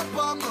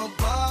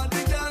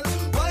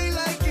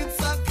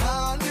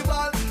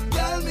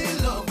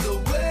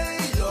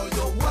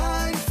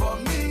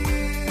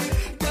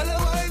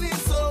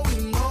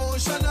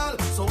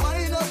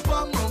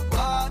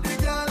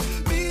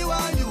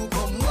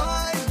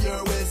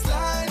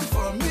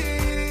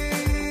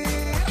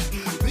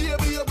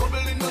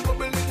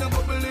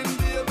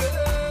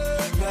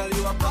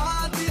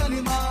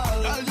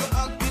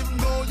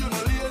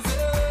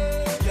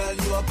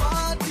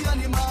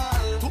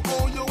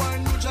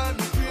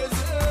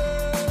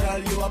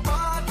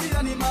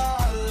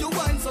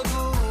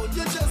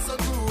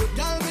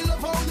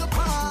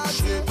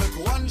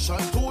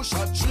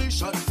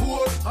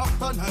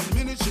 After 9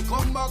 minutes she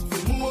come back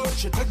for more.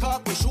 She take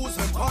off the shoes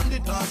and pound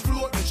it on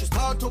floor. Then she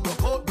start to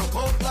broke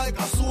out like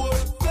a sword.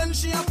 Then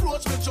she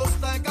approach me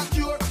just like a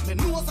cure. Me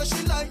know that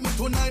she like me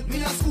tonight,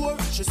 me a score.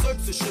 She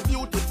sexy, she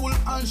beautiful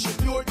and she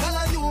pure. Tell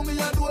her you me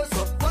a door,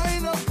 so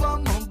wind up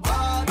on my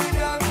body,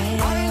 girl.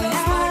 Wind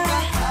up like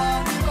a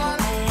carnival.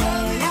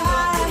 Tell me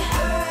love the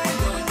way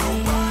you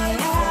wine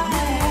for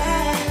me.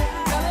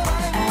 Tell her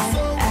why you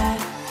so wind.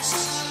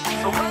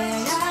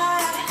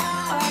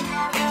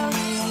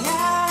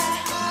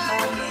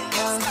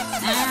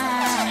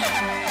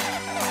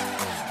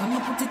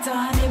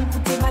 On him,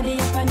 put your body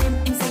up on him.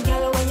 Him say,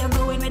 girl, where you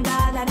going with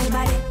all of the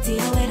body?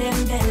 Deal with him,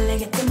 belly,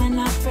 get him and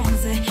not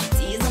friends.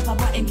 Tease up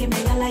about him, give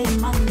me a lie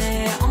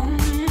Monday.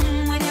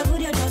 When you're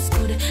good, you're just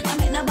good. I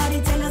make nobody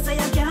tell us that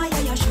you can't,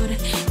 yeah, you should.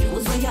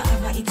 Use where you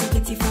ever eat to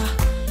get it far.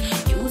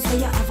 Use where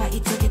you ever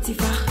eat to get it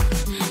far.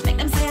 Make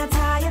them say you're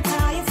tired,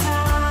 tired,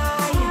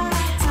 tired.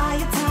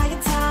 Tired,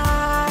 tired,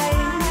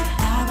 tired.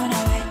 Not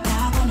gonna wait,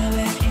 not gonna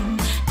wait.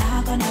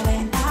 Not gonna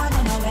wait, not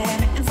gonna wait.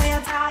 Make them say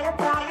you're tired,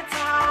 tired,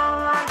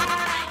 tired.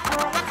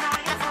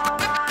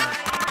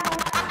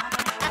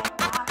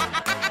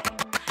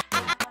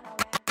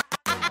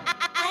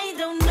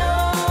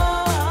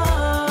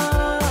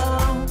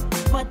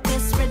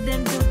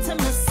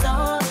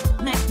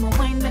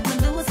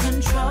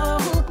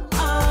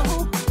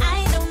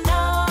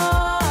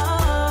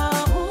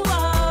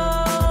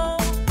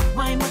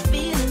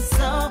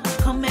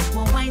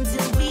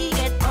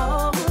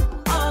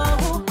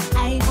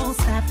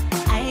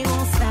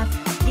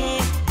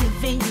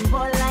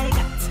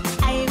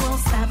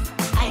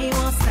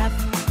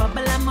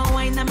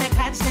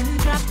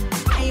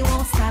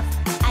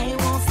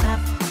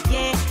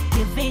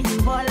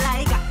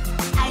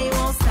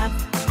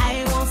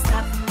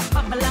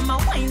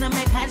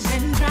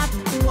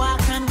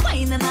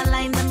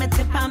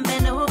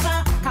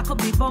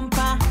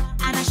 bumper,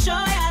 and I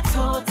show ya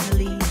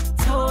totally,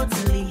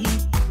 totally.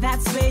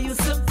 That's where you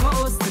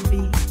supposed to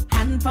be.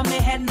 Hand for me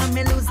head, now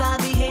me lose all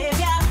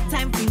behavior.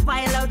 Time to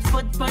wild out,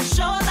 foot for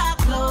shoulder.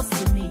 Close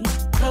to me,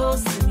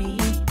 close to me.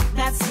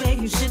 That's where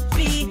you should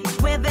be.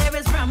 Where there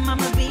is rum,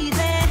 I'ma be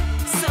there.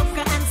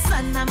 Soca and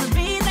sun, I'ma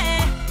be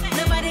there.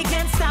 Nobody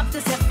can stop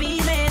this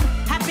feeling.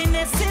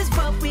 Happiness is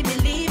what we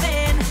believe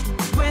in.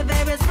 Where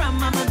there is rum,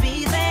 I'ma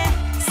be there.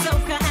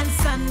 Soca and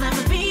sun,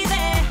 I'ma be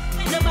there.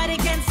 Nobody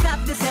can stop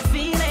this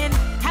feeling.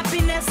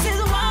 Happiness is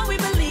what we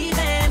believe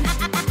in.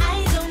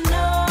 I don't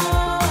know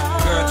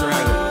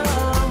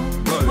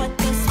what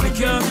this will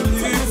do to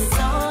my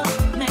soul.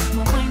 Make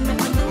me wine,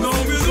 make me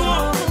lose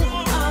control.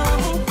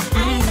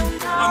 I don't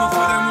know. I'm a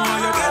for them while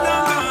you're dead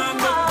and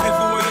gone. If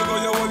you wanna go,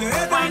 you hold your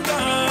head and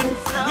gone.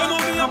 You know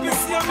me up, you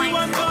see me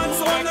one gone.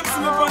 So when them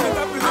see me on the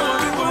top, you know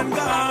me one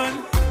gone.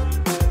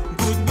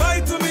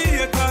 Goodbye to me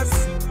haters.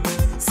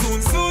 Soon,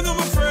 soon,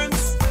 my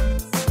friends.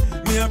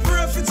 Me a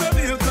pray for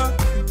Jamaica.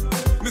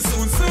 Me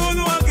soon, soon,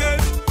 again.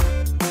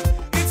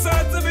 It's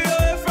hard to be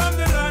away from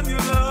the land, you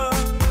know.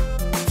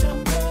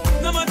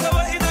 No matter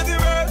what in the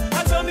world,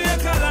 I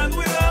Jamaica land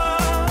we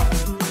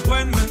love.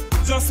 When me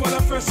just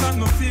wanna fresh and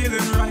no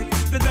feeling right.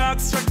 The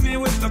dogs struck me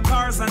with the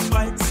cars and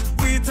bikes.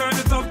 We turn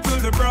it up till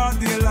the broad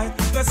daylight.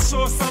 Let's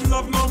show some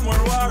love, no more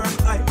war and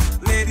hype.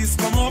 Ladies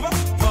come over,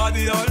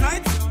 party all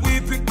night. We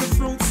pick the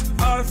fruits,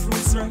 all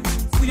fruits right.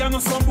 We are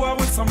not some boy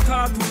with some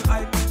cartoon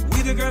hype.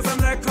 We the girls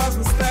and like cause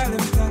we style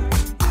them tight.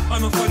 I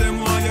know for them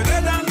while you're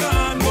dead and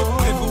gone.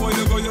 But if you want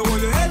to go, you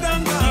hold your head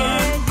and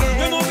gone.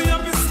 You know me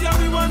up, you see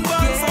me one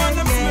gone. So when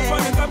them see me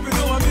on the top, you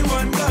know me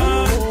one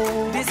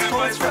gone. This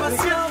calls for a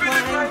slow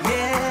wine,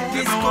 yeah.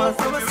 This calls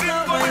for a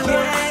slow wine,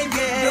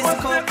 yeah. This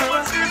calls for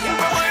a slow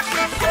wine.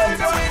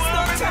 Waste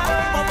no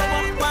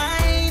time.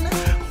 Wine,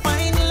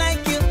 wine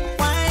like you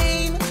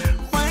wine,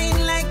 wine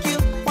like you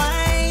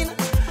wine.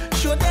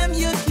 Show them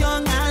you're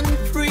young and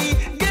free.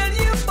 Girl,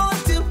 you born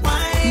to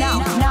wine.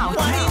 Now,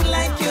 wine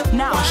like you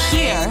now wine.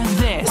 hear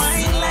this.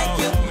 Wine like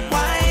you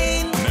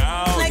wine.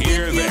 Now Like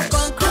hear if you this.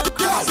 gon' come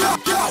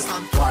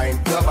Wine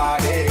your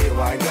body,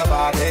 wine your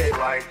body,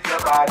 wine your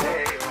body,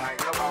 wine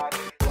your body.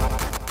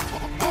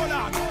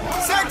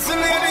 Sexy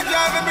lady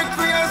driving me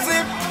crazy.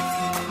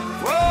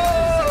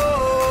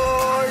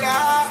 Whoa,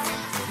 yeah.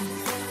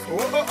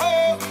 Oh, oh,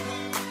 oh.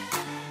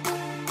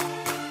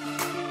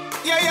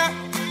 Yeah, yeah.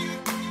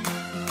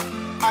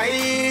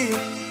 Aye.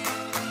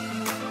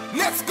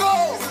 Let's go.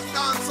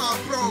 Dance on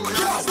pro.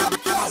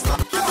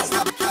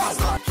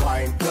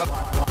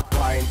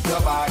 Wine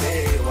your body,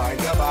 wine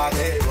your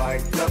body,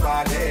 wine your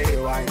body,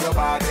 wine your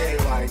body,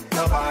 wine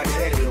your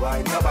body,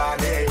 wine your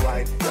body,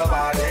 wine your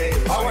body.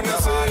 I wanna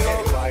see you.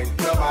 Wine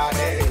your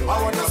body. I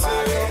wanna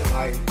see you.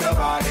 Wine your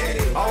body.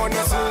 I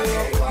wanna see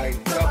you. Wine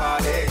your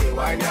body.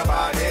 Wine your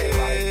body.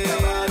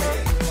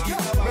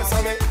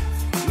 Listen me.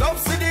 Love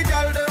see the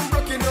girl them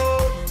broken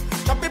up.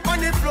 Chop it on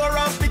the floor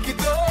and pick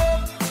it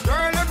up.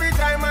 Girl, every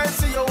time I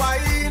see you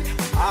wine,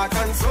 heart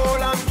and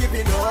soul I'm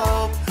giving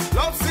up.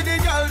 Love see the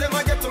girl them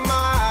I get to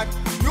mad.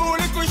 You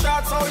little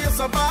shots how you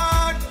so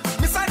bad.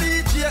 Miss a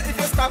DJ if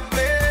you stop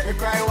play. Me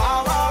cry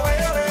wow wow way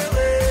way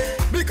way.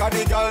 Because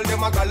the girl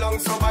them a go long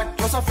so bad.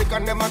 Just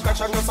African them a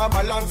catch and just a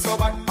balance so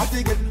bad. I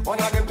think it one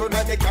of them to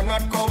them they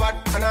cannot cover.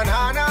 Na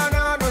na na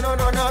na no no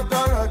no no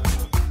no.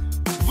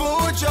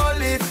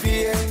 Vujoli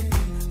fie,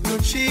 tu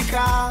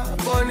chica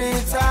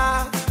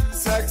bonita,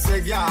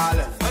 sexy girl.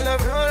 I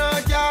love you,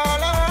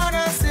 girl. I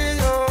wanna see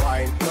you.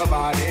 Wine your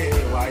body,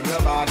 wine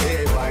your body,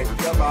 wine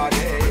your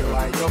body,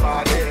 wine your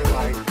body,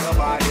 wine your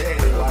body,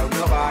 wine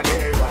your body,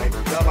 wine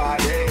your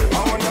body.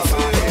 I wanna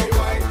see you.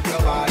 Wine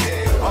your body,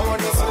 I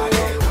wanna see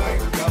you.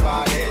 Wine your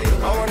body,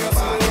 I wanna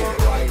see you.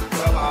 Wine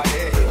your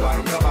body,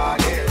 wine your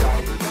body,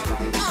 wine your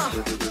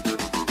body.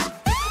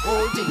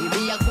 Oh, day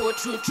me I go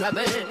through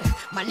trouble.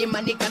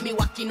 Money got me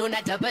walking on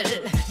a double.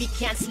 Me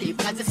can't sleep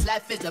cause this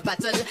life is a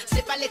battle.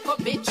 Slip a little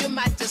bit, you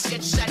might just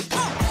get shot.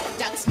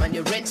 Tax money,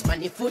 rent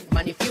money, food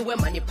money, fuel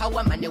money,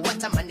 power money,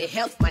 water money,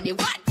 health money,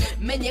 what?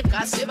 Many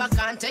can't save, I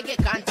can't take it,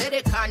 can't take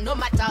it, can't no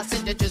matter how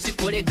send the juicy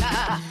for the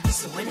car.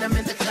 So when I'm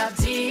in the club,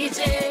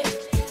 DJ,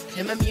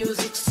 play my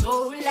music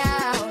so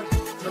loud.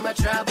 Throw my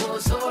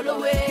troubles all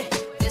away.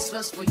 This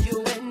was for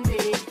you and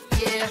me,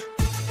 yeah.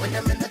 When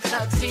I'm in the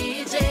club,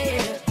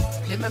 DJ,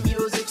 play my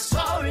music so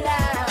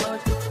loud.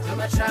 Throw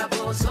my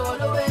troubles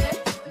all away.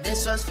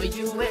 This one's for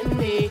you and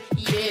me,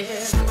 yeah.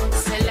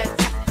 Select,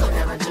 don't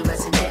ever do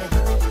as in there.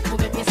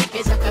 Move music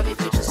is a cabby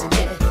features in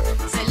there.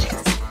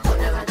 Select, don't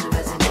ever do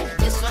as in there.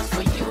 This one's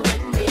for you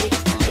and me,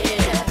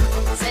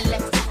 yeah.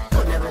 Select,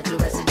 don't ever do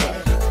as in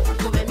there.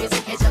 Move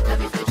music is a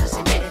cabby features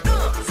in there.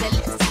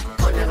 Select,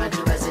 don't ever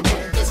do as in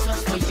there. This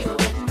one's for you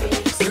and me.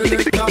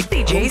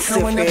 DJ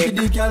Cific. When you see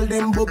the girl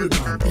them bubble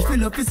bang. If you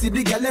love to see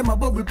the girl them a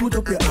bubble, put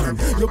up your hand.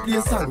 You play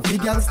a song, the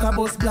girl star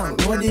bus blank.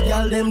 Know the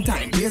girl them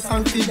time, play a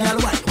song, the girl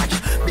white.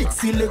 Big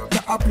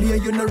selector a play,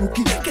 you no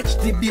rookie. Catch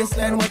the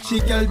baseline, watch the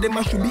girl them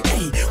a should be.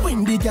 Hey,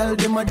 when the girl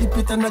them a dip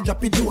it and a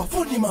drop it, do a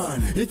funny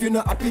man. If you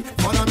not happy,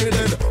 follow me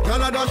then.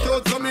 Girl a dash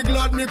out, so me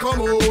glad me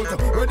come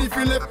out. Ready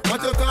for left,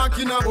 what you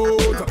talking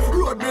about?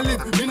 Road me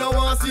live, me no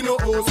want see no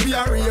house. We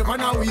a rave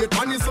and a wait,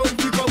 and the sun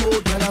to come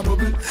out. Girl a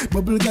bubble,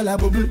 bubble, girl a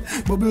bubble,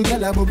 bubble,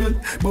 girl a bubble,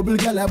 bubble,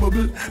 girl a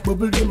bubble,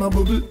 bubble, them a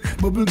bubble,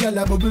 bubble, girl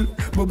a bubble,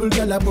 bubble,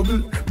 girl a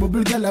bubble,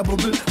 bubble, girl a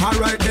bubble.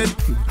 Alright then,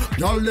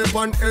 y'all live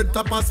on head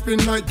top a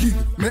spin like kid.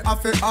 Me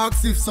have to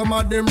ask if some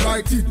of them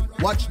right it.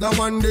 Watch the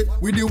one day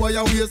with the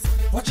wire waist.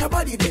 Watch your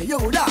body there, yo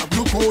dog.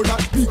 Look how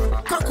that big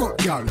cock up,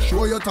 girl.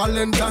 Show your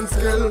talent and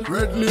skill.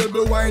 Red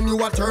label wine,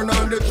 you a turn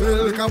on the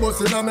trail. Like a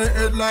bus in my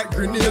head like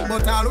grenade.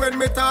 But all when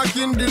me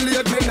talking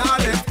delayed, me not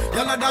left.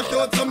 Y'all a dash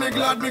out, so me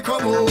glad me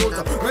come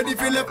out. Ready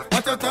for left,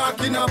 what you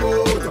talking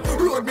about?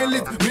 Road me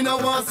lit, me no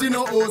want see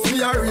no host.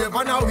 Me a rave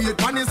and a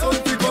wait, and the sun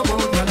to come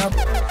out.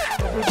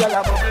 Bubble,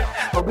 gala bubble,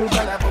 bubble,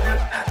 gala bubble,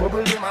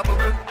 bubble, dem a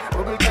bubble,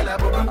 bubble, gala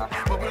bubble,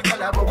 bubble,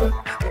 gala bubble,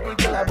 bubble,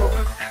 gala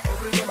bubble,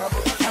 bubble, dem a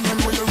bubble. And then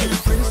when you real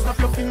friends, snap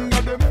your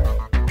finger them,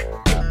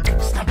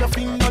 snap your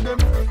finger them,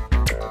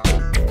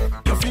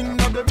 your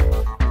finger them,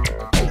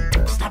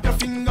 snap your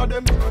finger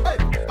them. Hey,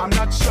 I'm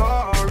not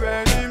sure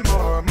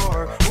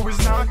anymore, who is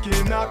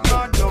knocking at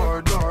my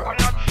door. I'm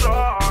not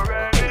sure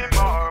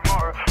anymore,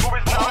 who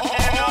is knocking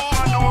at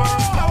my door.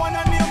 I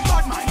wanna name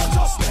bad man, not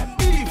just them,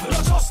 evil,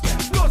 not just them,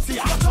 bloody,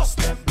 not just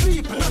them,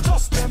 people, not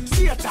just them,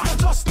 Satan, not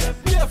just them,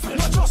 devil,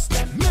 not just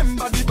them.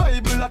 Remember the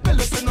Bible, I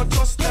tell us not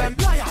just them,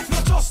 liar,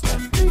 not just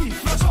them,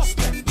 thief, not just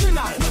them,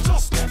 deny, not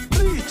just them,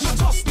 bleach, not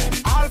just them,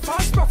 all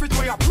false prophet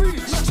where I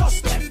preach, not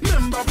just them.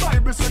 Remember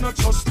Bible say not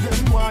just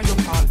them, why you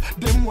call,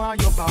 them why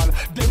you ball,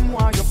 them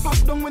why you pop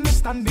down when you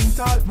standing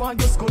tall, why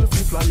your skull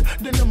fi fly,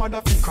 then your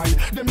mother fi cry,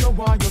 them no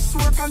why you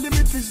swerve and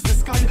limit is the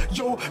sky.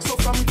 Yo, so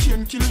from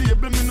Cain kill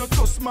label, me no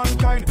trust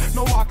mankind.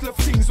 No walk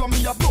left things when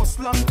me a bust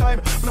long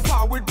time. Me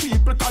power with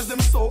people cause them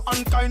so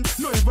unkind.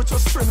 No even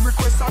just friend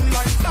request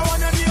online. Now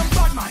when you name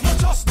bad man, you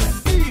trust them.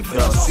 Evil, you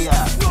trust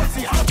them.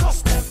 Naughty, you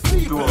trust them.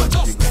 People, you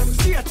trust them.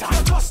 Satan,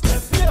 you trust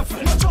them. Devil,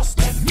 you trust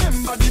them.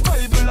 Remember the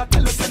Bible, I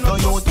tell us you no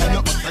trust them.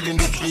 You tell in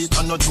the street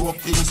and no joke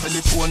thing.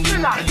 Telephone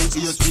ring,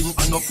 telephone ring,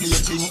 and no play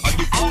thing. At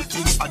the food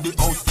thing, at the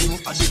house thing,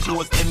 at the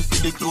clothes thing,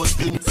 the clothes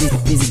thing.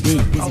 Bzzy.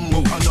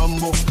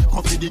 Number,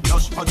 coffee the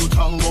cash for the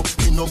tango.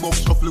 In no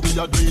box shuffle we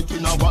a do it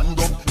in a one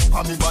go.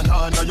 For me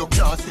banana you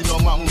can't see no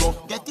mango.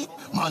 Get it?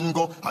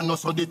 Mango, and no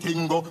so the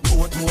thing go.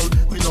 Oat mold,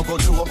 we no go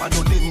low and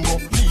no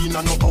lingo. Lean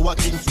and no power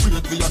thing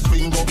straight we a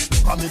swing go.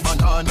 For me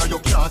banana you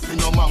can't see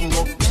no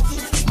mango. Get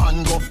it?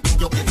 Mango,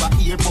 you ever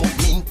hear about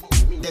me?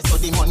 That's how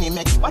the money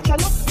make. Watch out,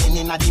 and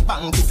in the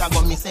bank it a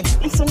go me say.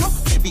 Listen up,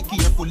 be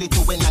carefully to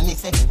when Nanny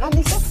say.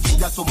 Nanny say, she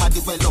a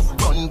somebody well off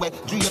runway.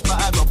 Drape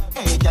her up,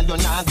 hey girl you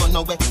nah go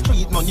nowhere.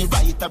 Treat money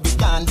right, a big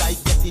gun like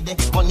yesterday.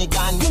 Money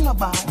gone, you no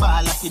ball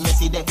a see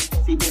messy day.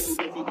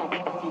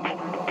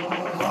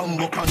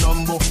 Rambo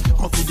canambo,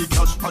 coffee the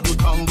cash for the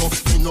tango.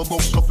 In no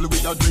box shuffle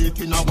we a do it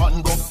in a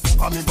one go.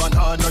 For me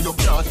banana you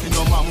can't see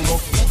no mango.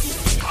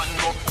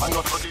 Mango, and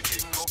not for the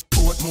thing go.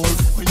 Oat mold,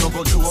 we no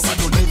go do over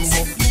the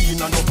limbo. Lean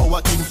and no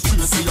power thing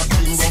straight to your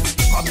tingo.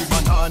 For me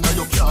banana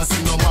you can't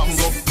see no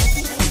mango.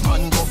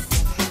 Mango.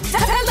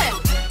 Tell them.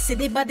 See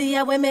the body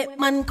I we make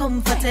man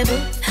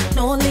comfortable.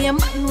 No only a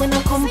man when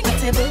no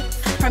comfortable.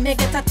 From you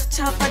get a touch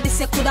off of this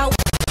you coulda.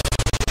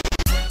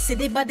 See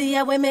the body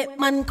I we make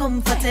man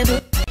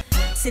comfortable.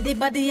 See the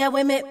body I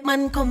we make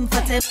man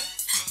comfortable.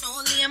 No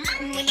only a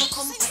man when no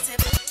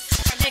comfortable.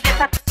 From you get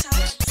a touch off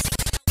of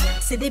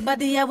this. See the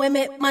body I we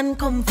make man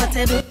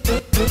comfortable.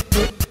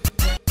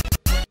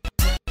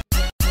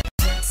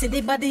 See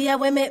the body I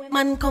we make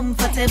man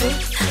comfortable.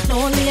 No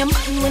only a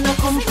man when no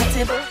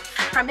comfortable.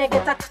 From you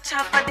get a touch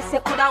off of this you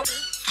coulda.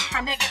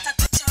 From you get a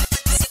touch off of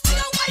this you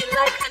coulda wild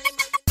like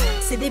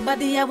animal. See the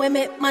body I we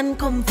make man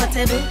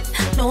comfortable.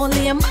 No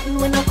only a man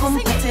when no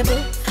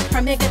comfortable.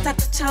 From you get a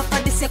touch off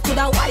of this you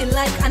coulda wild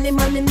like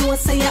animal. Me know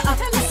say you have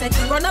to say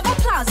run up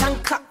applause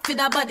and clap for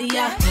the body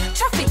yeah.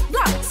 Traffic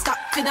block stop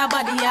for the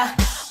body yeah.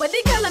 When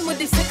the girl I'm with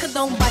the second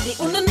down body,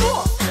 no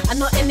know. I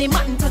know any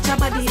man touch a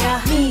body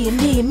yeah.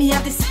 Me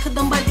have the second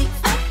down body.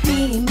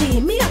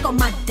 Me I go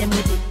mad them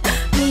with it.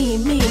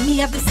 Me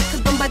have the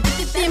second down body.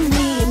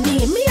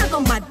 Me I go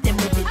mad them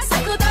with it.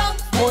 Second down,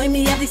 boy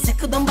me have the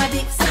second down body.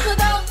 Second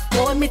down,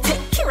 boy me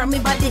take care of me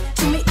body.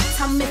 To me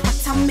eat and me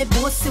fat and me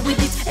bossy with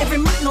it. Every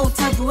man out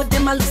a road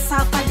them a look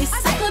off of this.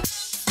 Second.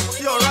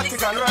 Yo,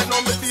 Ratigan, right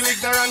now me feel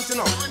ignorant, you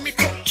know.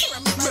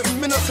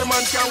 Me no say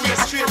man can't wear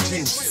straight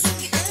jeans,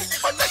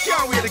 but they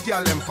can't wear the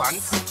girl them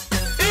pants.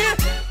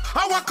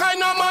 Our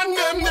kind of man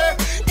them there.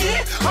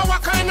 Our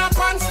kind of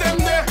pants them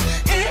there.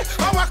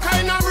 Our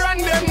kind of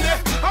brand them there.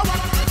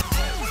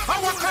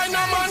 Our kind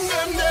of man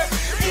them there.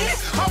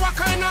 Our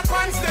kind of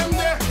pants them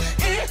there.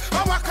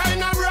 Our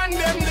kind of brand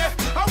them there.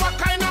 Our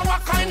kind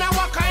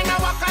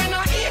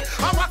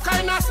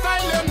of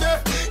style them there.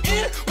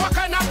 What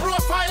kind of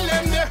profile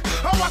them there.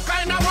 What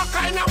kind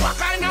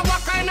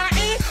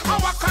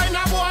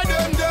of boy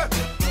them there.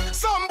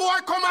 Some boy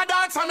come a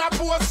dance and a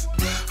pose.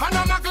 And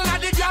I'm not gonna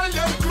the girl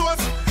them close.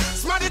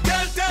 Smarty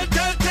tell them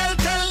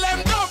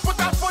don't put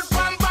a foot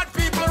on bad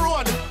people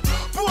road.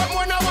 Poor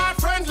man no want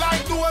friend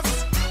like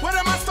those. When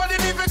them a study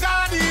me for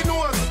God he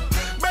knows.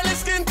 Belly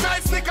skin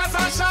tight sneakers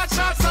and short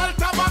salt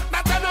tobacco.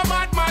 That a no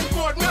bad man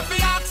code. Me fi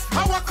ask,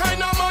 how what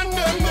kind of man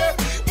them there?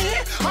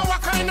 How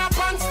what kind of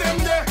pants them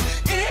there?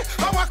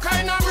 How what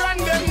kind of brand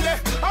them there?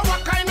 How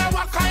what kind of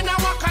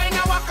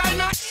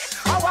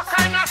how what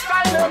kind of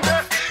style them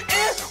there?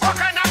 What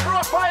kind of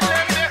profile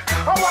them there?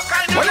 How what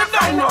kind of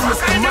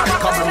Mr.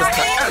 Malcolm,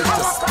 Mr.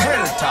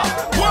 Helter.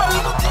 Well,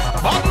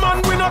 bad man,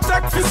 we no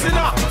take fish in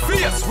our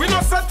face. We no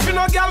set for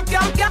no gal.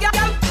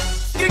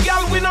 The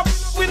gal, we no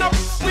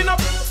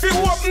feel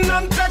open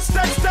and text.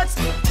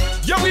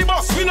 Yeah, we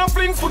boss, we no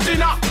fling foot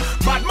in her.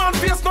 Bad man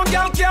face no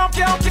gal can't.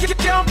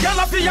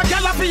 Gallafia.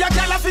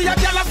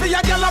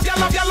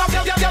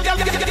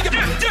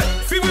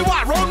 Feel we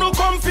want round no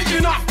comfy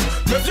in her.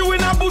 If you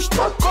in a bush,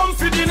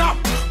 comfy dinner.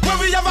 When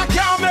we have a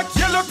car, make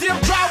yellow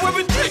tape dry. When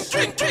we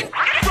drink,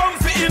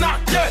 comfy in her,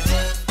 yeah.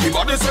 We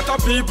got the set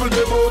of people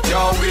they both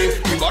your way.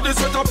 We got the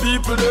set of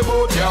people they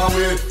both your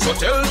way. So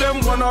tell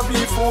them wanna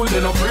be fool,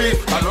 they no free.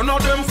 And none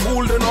of them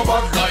fool, they no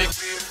bad like.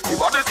 We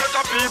got the set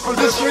of people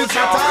they both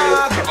your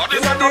way. We got the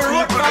set of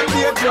people they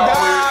both your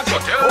way. So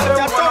tell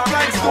them wanna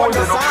be fool,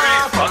 they no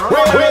free. And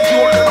none of them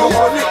fool,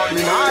 they no bad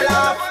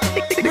like.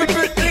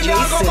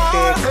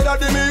 Say that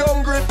they me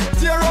hungry.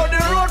 Tear out the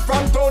road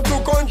from town to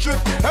country.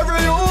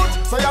 Every youth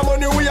say your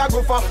money we a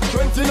go for.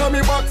 20 on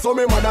me back so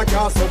me mother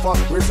can't suffer.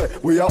 We say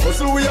we a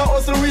hustle. Sherlock.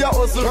 We a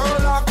hustle.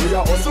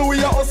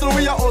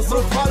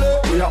 Valley.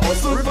 We a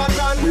hustle.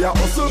 Riverland. We a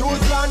hustle.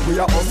 Newsland. We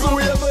a hustle.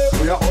 We a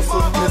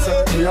hustle. We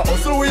say we a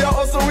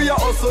hustle. We a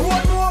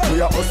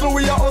hustle.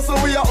 We a hustle.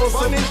 We a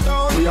hustle.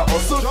 Town. We a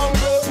hustle.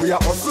 Jungle. We a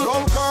hustle.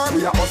 Dunkirk.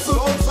 We a hustle.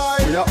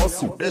 Outside. We a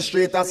hustle. The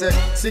street I say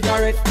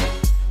cigarette.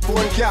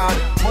 Phone card,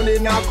 money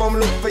now come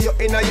look for you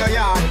in your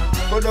yard.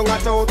 Go down a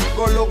town,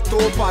 go look to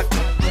pot.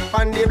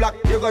 On the block,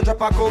 you go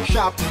drop a coke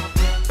shop.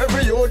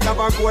 Every youth have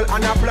a goal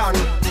and a plan.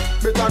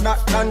 Better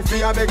that than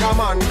for a bigger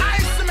man.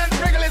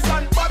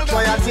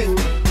 Try a thing.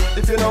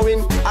 If you know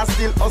win, I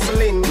still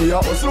hustling. We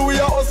a hustle.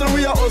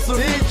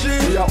 DG.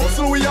 We a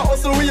hustle. We a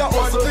hustle. We a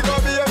hustle.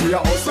 We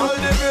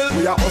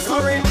a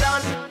hustle.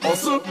 Rindan.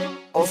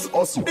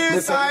 Hustle.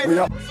 Inside. We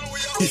a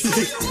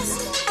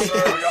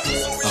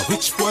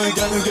which boy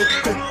gonna get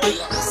cookie?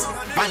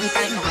 One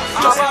time,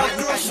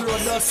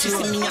 she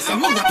see me as a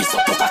man that is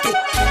up to cocky.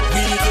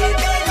 We get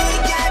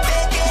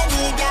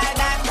any girl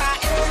that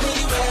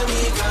anywhere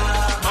we go.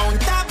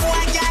 Mount up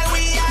boy girl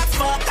we a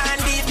fuck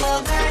and beat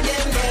more girl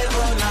them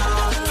never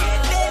know.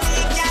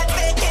 Get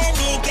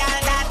any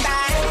girl that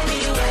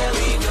anywhere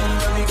we go.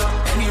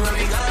 Anywhere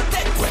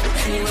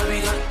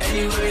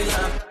we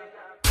go.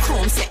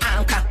 Chrome say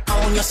anchor,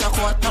 on your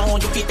support now.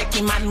 You fit take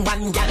him man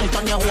one girl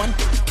on your own.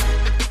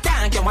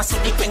 You want to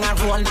be king and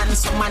roll and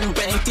some man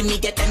well till me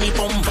get any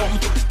bum.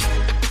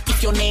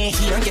 If you nay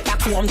here, get a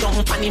comb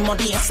down pan the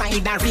muddy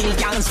inside a real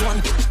girl's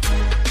one.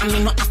 I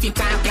mean not have to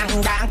talk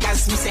long dog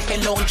as me say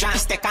hello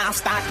just take off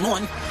start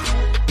moan.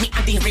 Me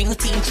at the ring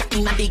teacher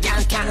in a the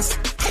girl class.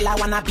 Tell I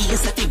wanna be a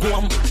city go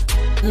home.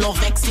 No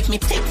vex if me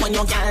take when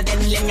your girl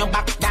then lend your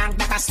back dog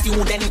that a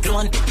student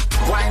clone.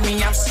 Why me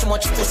have so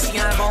much pussy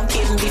around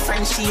kidding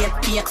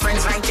differentiate fake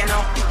friends right you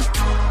know.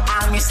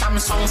 Me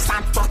Samsung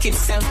start fucking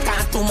self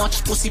got too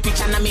much pussy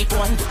picture na me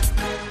phone.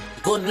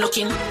 Good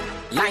looking,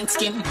 light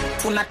skin,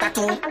 full of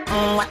tattoo,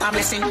 what a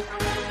blessing.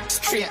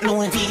 Straight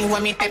Louis V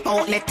when me step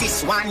out, let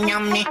this one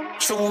yam me,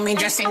 show me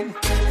dressing.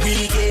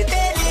 We get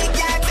any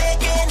girl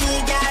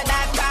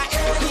that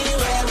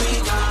anywhere we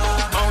go.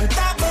 On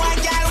top boy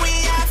girl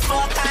we a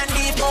fuck and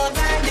the fuck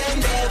and them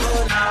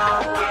devil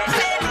now.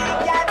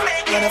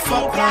 Gonna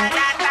fuck round,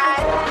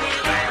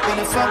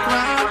 gonna fuck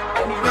round,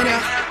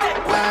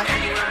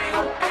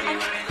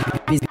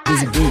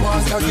 Bzzy.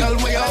 Want a girl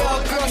where you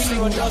all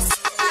crushing dust.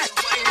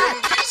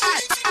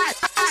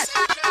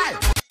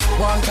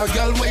 Want a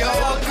girl where you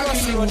all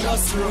crushing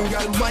dust.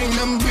 Girl wine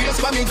and brace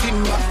for me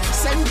timber.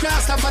 Send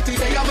class a fatty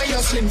day where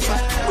you slim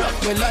fat. Rock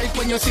me like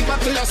when you see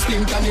buckle of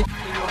skin and it.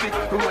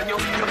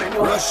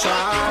 Russia.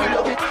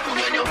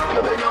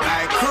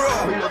 I crow.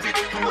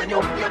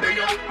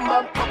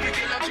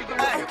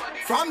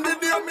 From the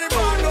day me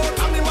born out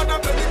and me mother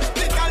belly.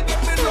 The girl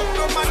get me love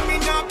no man me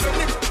not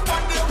belly.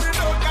 One day we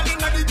know girl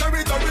inna the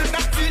territory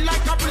that feel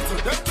like a prison.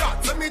 Them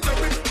cats me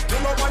jerry. You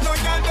know what no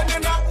girl then they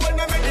not when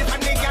they make it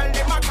and the girl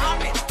them a call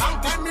me. Long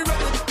time me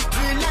ready.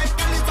 Real life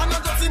girl is not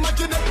just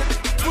imaginary.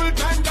 Full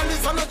time girl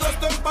is not just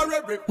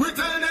temporary. We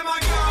tell them a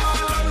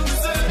girl we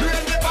say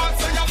bring the back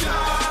say a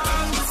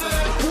girl we say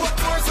what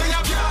more say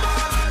a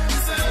girl we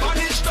say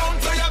punish down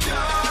say a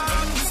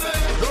girl we say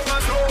don't a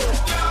do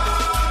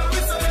girl we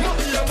say no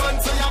be a man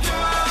say a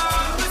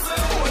girl we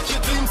say what you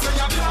think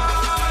say a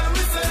girl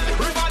we say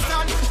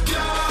Riverton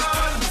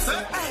girl we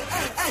say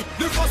hey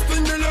the first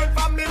thing me learn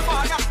from me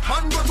father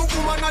man go to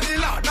woman and the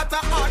Lord not a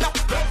order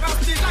don't cross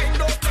the line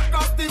don't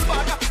cross the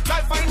border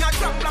try find a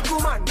young black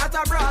woman not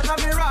a brother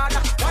me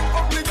rather one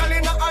ugly girl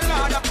in a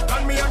ladder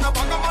and me and a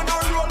bag of man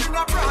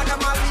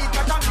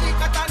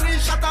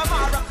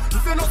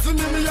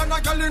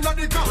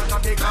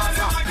the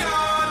Gaza.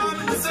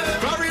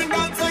 Chlorine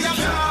dance, so you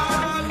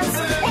can't.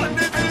 On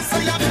the bill, so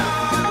you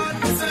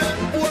can't.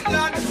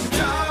 Portland,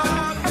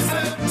 can't.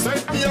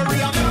 St. Mary,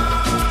 you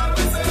can't.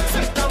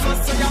 St. Thomas,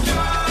 so you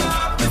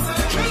can't.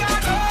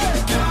 Chicago,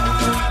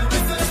 can't.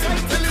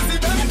 St.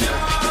 Elizabeth,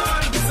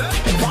 can't.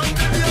 One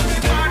day you'll be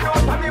born out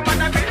of the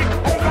man of it.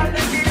 Oh, God,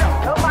 let me know.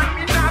 No man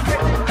be not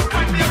it.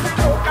 One day we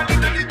go, can you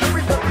do it? Do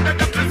it, do it,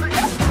 do it, do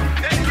it.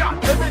 Then you got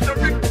to do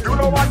it. You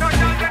don't want no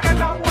young, you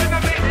get up when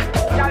I'm in it.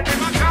 Y'all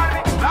never call me.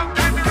 Long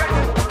time to ready.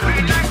 We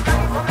like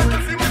time, so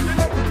let's see what you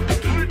know.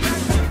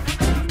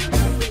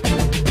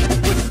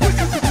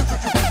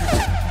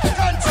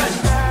 Konshens,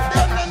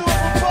 them no know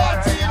for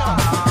party, you know.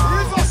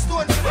 River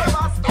Stone,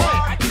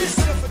 hey,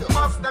 listen to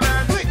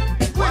them.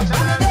 Quick,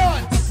 on the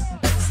dance.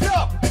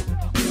 Stop.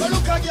 Go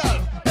look a girl.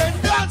 Then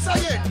dance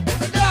again.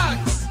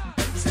 Dance.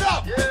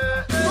 Stop. Go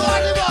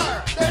on the bar.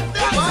 Then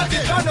dance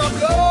again. Turn up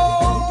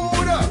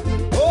loud.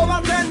 Over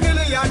 10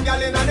 million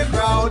gal in the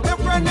crowd. The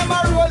friend them a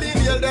rolling,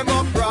 hail them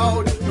up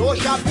proud. No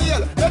shot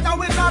deal. Better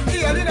with a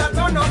deal in a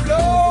turn up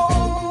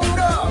loud.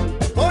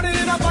 Money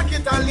in a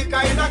pocket and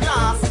liquor in a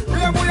glass.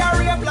 Rave we a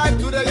rave like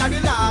today are the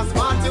last.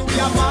 Party we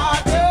a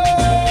party.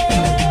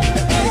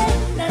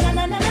 Na na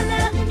na na na na,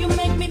 you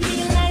make me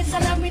feel nice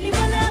and I really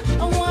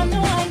wanna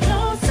wine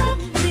closer.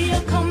 See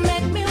you come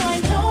make me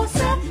wine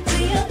closer.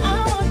 See you I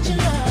want your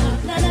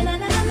love. Na na na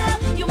na na na,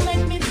 you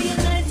make me feel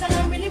nice and I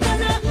really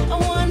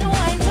wanna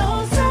wine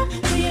closer.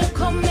 See you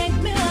come make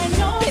me wine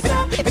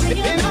closer. See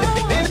you I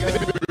want your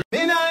love.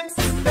 Be nice,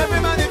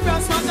 everybody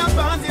press what a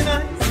party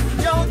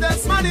nice. Yo,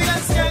 that's money,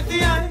 let's get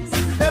the ice.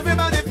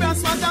 Everybody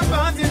press what a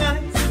party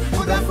nice.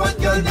 Put a fat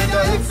girl, then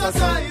you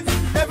exercise.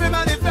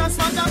 Everybody press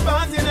what a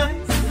party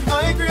nice.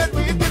 I great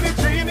weed, give me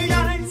dreamy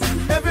eyes.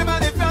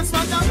 Everybody press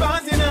what a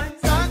party nice.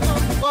 Start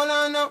up, hold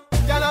on up,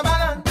 gyal a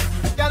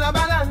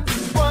balance.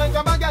 Boy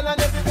grab a gyal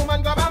and every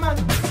woman grab a man.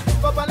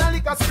 Up on a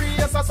liquor spree,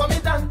 yes I saw me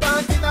done.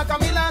 Party like a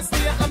me last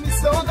year and me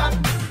slow that.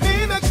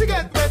 Me make she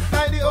get wet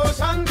by the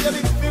ocean,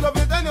 baby. Me love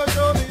it when you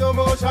show me your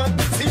motion.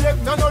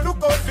 Selector no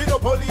look out for no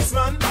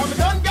policeman. I'm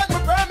done get my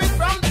permit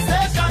from the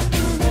station.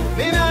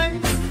 Be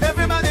nice,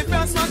 everybody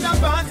press what a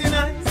party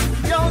nice.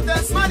 Yo,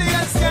 that's money,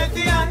 let's get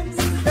the ice.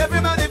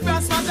 Everybody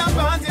press what a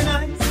party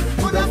nice.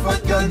 Put a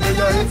fat girl, then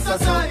you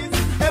exercise.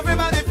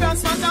 Everybody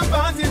press what a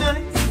party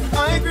nice.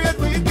 I great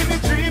weed, give me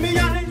dreamy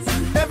eyes.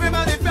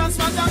 Everybody press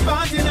what a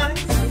party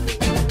nice.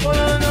 Oh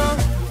no, no,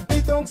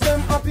 it talks them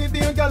happy,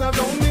 big girl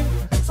around me.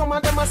 Some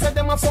of them I said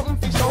them have something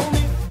to show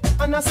me.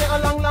 And I say a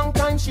long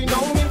time she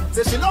know me.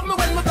 Say she love me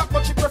when me talk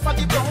but she prefer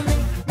the brownie.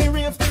 Me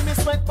rave till me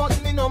sweat but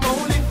me no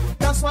moly.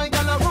 That's why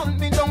gonna run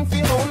me down fi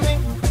hold me.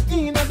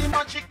 Inna the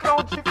magic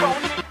crowd she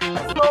found me.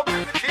 Smoke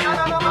the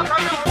other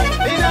macaroni.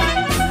 Be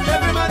nice,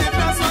 everybody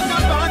press what a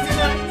party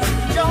night.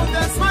 Yo,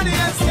 that's money,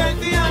 let's get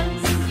the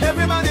ice.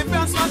 Everybody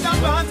press what a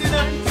party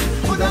night.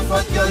 Put a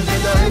fat girl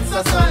in your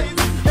exercise.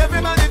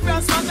 Everybody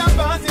press what a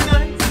party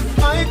night.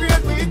 I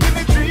great weed, give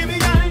me dreamy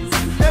eyes.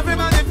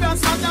 Everybody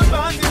press what a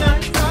party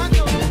night.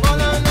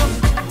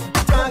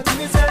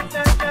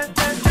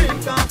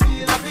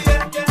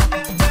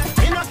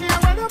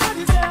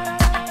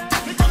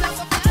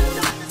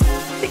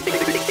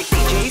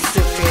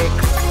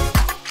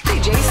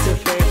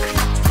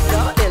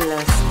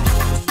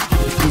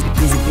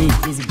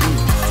 Bzzy.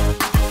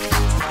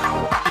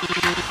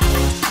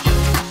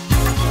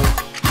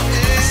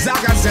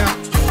 Zagaza.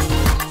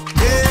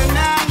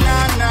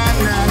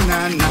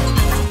 Na.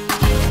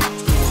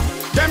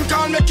 Them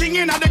call me king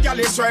in the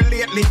galleys world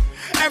lately.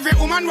 Every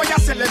woman where you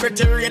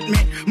celebrity rate me.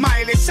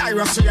 Miley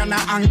Cyrus, Rihanna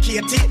and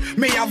Katie.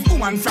 Me have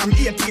woman from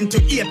 18 to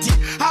 80.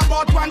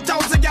 About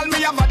 1,000 girl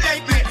me have a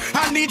date me.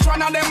 And each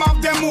one of them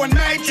have them own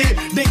matey.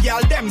 The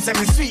girl them say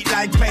me sweet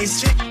like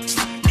pastry.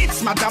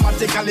 It's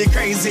mathematically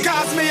crazy.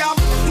 Cause me have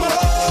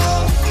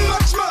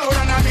much more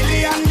than a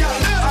million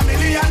girl. A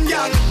million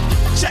girl.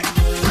 Check,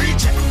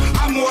 recheck.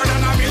 I'm more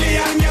than a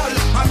million girl.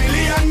 A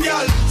million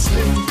girl.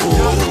 Slim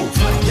girl,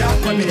 fat girl,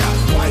 when me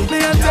have white. Me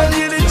I tell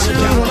you the truth,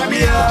 girl,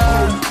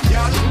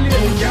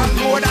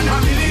 more than a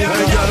million.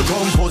 Hey girl,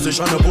 come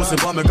position your pussy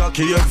for me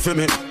cocky egg for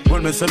me.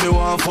 When me say me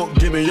want fuck,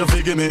 give me, you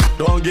fi give me.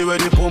 Don't give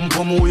any pum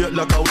weight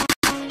like a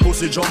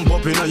pussy jump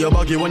up in your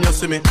baggy when you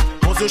see me.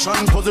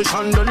 Position,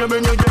 then you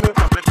bring you give me.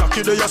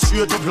 Cocky there you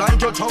straight up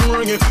like your tongue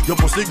ringing. Your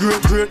pussy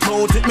great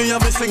mouth, it me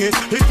have me singing.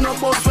 It not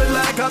bust feel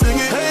like a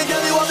thingy. Hey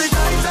girl, you have the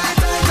tight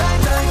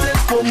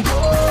pum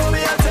pum. Me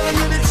I tell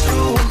you the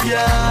truth,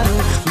 yeah.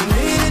 Me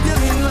need you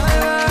in my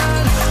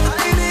hand.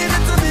 I need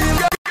it to be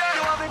girl.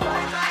 You have the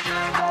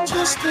tight.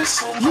 Just this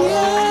pum pum.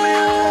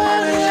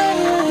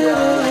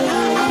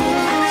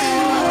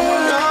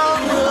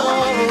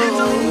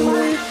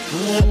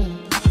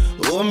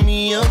 Oh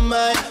me, oh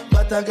my.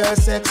 What a girl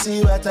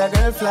sexy, what a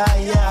girl fly,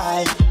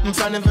 yeah.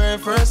 From the very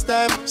first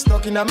time,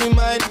 stuck in my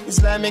mind,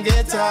 it's like me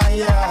get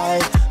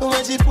tired.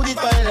 When she put it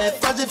on the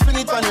left, when she fling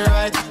it on the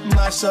right,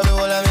 mash up the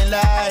whole of my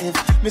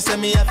life. Me say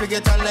me have to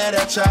get and let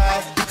her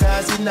try,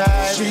 because it's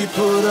nice. She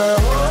put her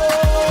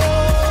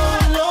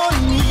all on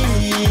me.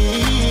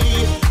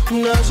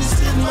 Now she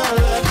said my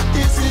life,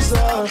 this is is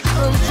all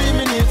I'm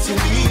dreaming it to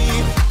be.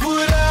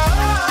 Put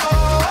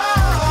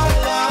all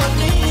on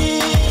me.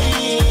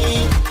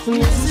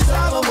 This is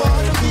how I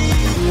wanna be.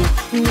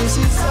 This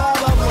is how I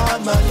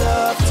want my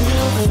love to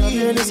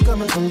be. And I it's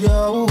coming from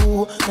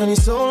you, and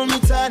it's hold me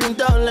tight and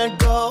don't let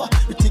go.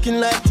 We're ticking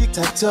like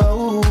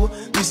tic-tac-toe.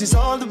 This is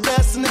all the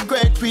best and the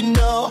great we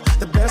know.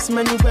 The best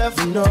man you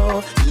ever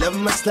know. You love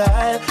my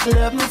style, you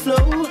love my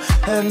flow,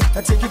 and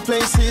I take you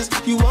places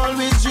you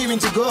always dreaming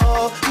to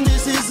go.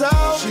 This is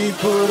how she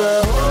put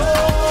her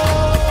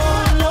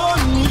all on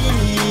me.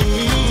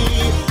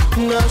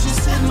 Now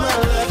she's in my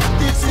life.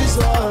 This is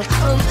all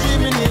I'm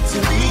dreaming it to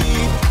be.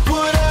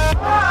 Put her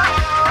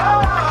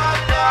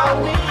all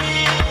on me.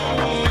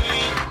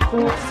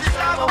 This is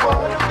how I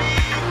wanna be.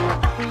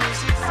 This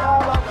is how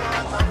I want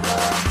my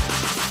love.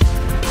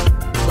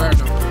 Burn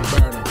up,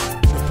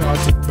 the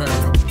party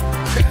burn up.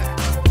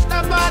 The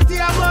party a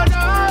burn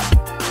up.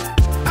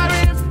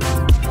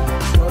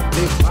 But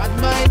the bad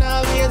mind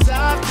always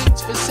have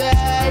things for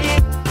say.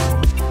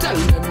 Tell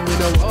them we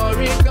don't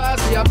worry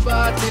cause we a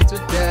party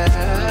today.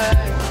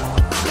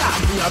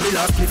 Me a bill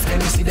of cliff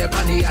and see them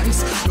on the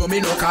ice. No me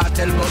no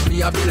cartel but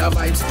me a bill of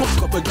vibes. Put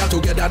couple girl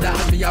together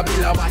that me a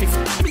bill of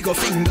wife. Me go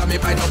finger me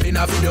pint up in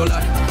a video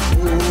like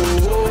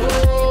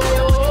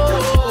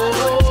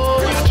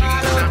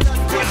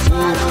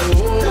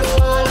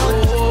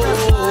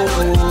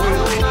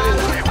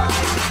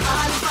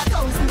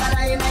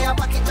in your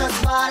pocket just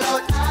fall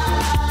out.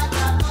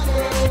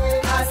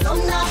 Cause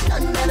some not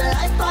done then a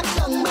life back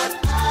down but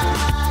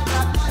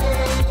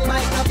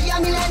might not be a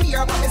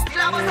millionaire but me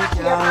still have a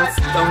Yes,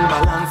 don't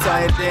balance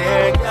right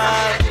there, girl.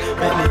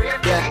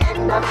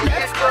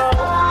 Let's go.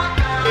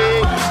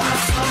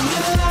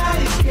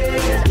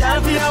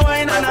 Y'all be a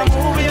wine and a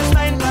movie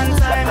sign one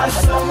time.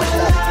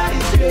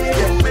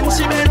 When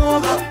she bend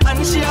over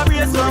and she a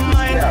brace her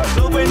mind.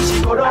 So when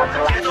she go down,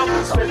 get up,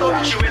 sweat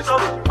up, she wet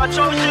up. Watch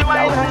how she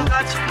whine and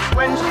catch.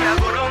 When she a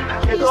go down,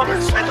 get up,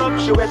 sweat up,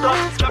 she wet up.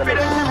 Drop it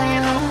up.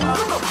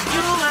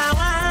 You my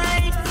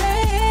wife,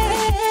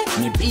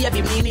 me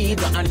baby, me need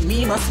you and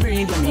me must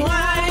bring you me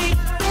wife.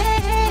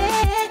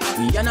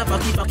 You're not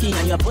fucky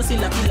and your pussy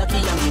lucky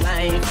and me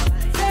wife.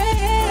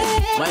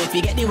 Wife,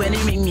 you get the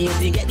wedding ring, me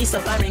you get the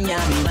suffering,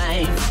 yeah, me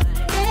wife.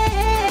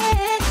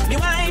 Me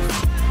wife.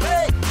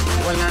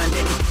 Well, on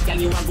then, girl,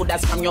 you want good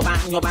as from your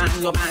band.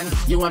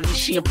 You want the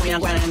shape where you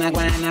gwan.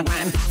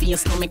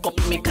 Face no make up,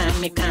 me can.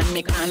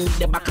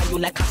 The back of you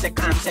like a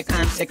second.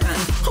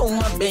 Oh,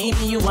 my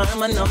baby, you are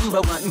my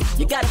number one.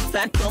 You got a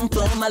fat pump,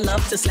 I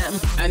love to slam.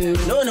 And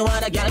no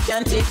other girl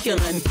can take you,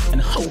 man.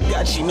 And oh,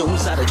 God, she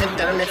knows how to jump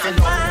down if you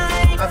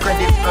I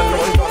credit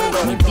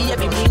alone. Me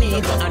baby, me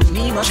need you and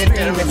me must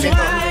bring you.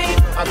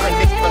 I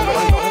credit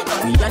alone.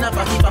 You're not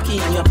fucky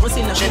and your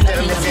pussy lucky and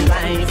me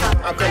wife.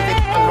 I credit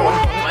alone.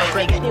 I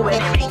credit alone.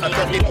 I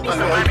credit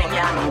alone.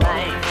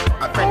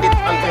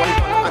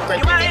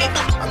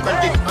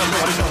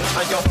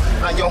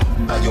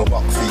 Ayo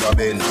back for your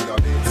ben, ayo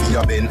back for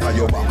your ben,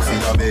 ayo back for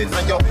your ben,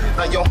 ayo back for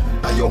your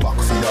ben, ayo back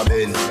for your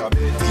ben,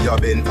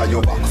 ayo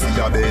back for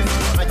your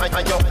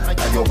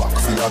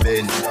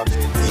ben,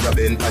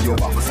 ayo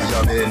back for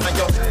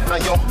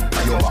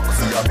your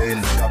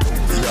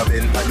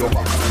ben, ayo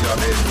back for your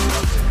ben.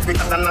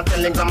 Quicker than a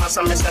telegram,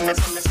 so me send it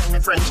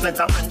French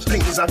letter,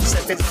 please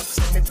accept it.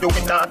 Do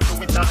it that,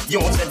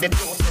 you said it.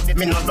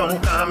 Me not done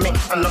call me,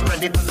 I'm not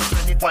ready.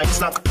 Wine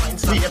slack,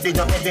 ready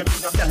you edit.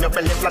 Tell your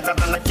belly flatter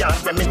than a yard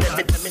when me dead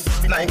it.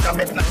 Like a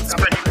bed,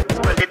 spread it.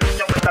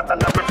 You better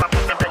than a ripper,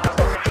 put it in your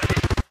pocket.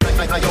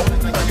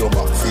 Ayo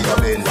back for your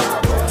ben, ayo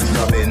back for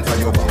your ben,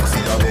 ayo back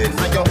for your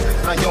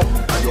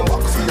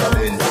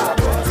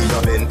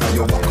ben,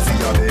 ayo back for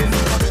your ben.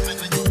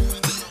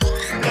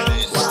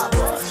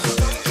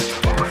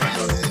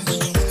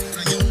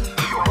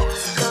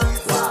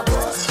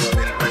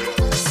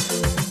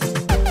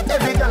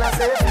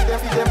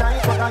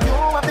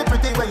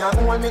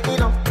 Me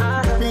in up,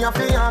 me a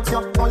fi ask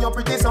you, how you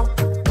pretty so?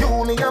 You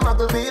me a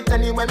muggle with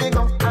anywhere me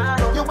go.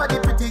 You are the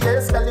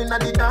prettiest girl inna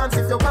the dance.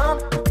 If you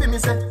want, see me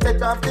say,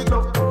 take off the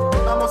glove.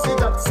 I must see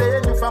God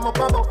send you from up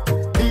above.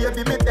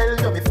 Baby, me tell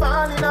you, me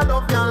fall in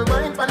love. Y'all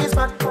mind pon this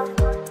fat,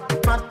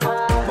 bump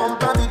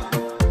a bit.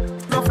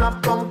 No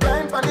flap, come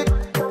climb pon it,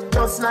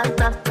 just like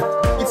that.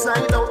 It's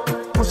side out,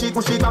 pushy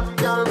back.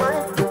 Y'all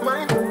mind.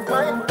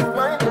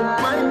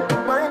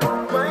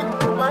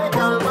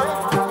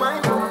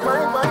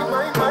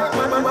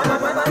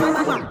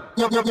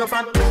 You're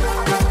fat.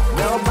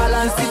 Now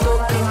balance it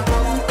up.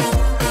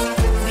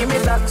 Give me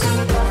that.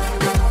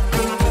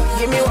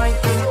 Give me wine.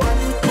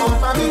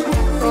 Bump a beat.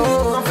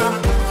 Oh,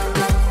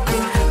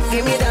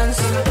 give me dance.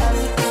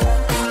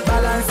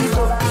 Balance it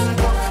up.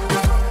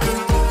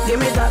 Give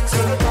me that.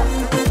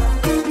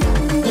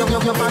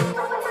 You're fat.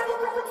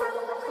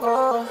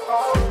 Oh,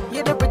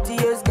 you're the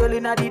prettiest girl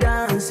in the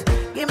dance.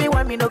 Give me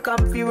one, me no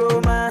comfy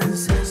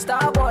romance.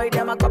 Star boy,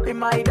 them a copy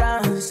my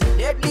dance.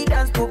 Deadly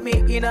dance put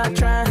me in a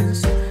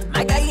trance.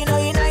 My guy, you know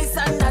you nice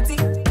and naughty.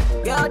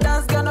 Girl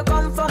dance gonna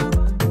come from.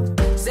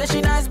 Say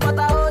she nice but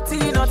I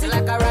OT. Nothing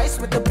like a rice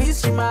with a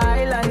piece. She my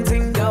island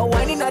thing. Girl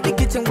whining at the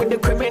kitchen with the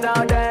criminal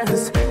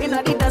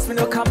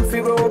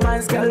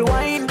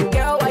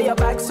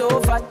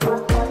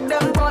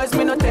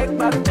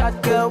chat,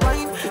 girl,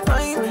 wine,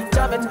 wine,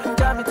 jam it,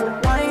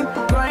 wine,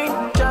 grind,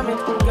 jam it,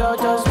 girl,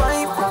 just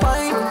wine,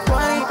 wine,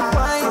 wine,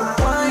 wine,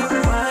 wine,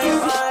 wine, wine.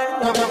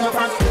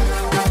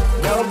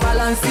 Girl,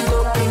 balance it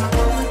up,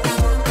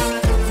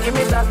 give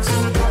me that,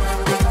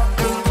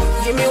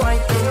 give me wine,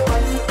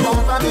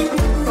 oh,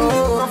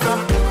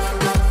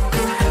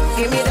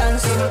 give me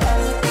dance,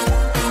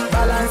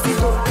 balance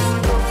it up,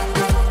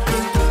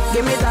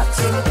 give me that,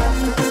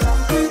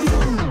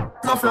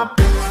 no flop.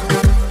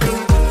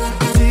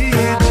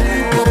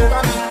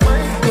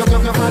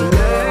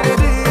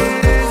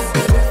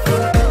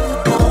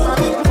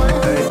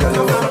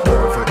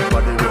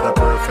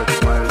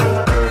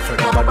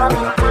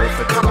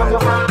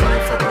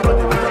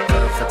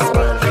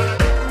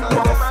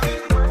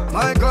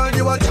 My girl,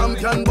 you a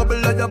champion, bubble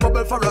like a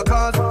bubble for a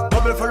cause.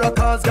 Bubble for a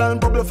cause, girl,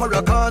 bubble for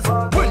a cause.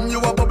 When you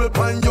a bubble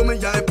pan, you me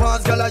eye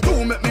pass. Girl,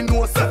 you make me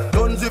know, sir,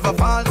 don't give a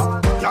false.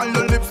 Girl,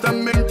 your lips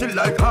them minty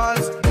like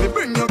hearts. Me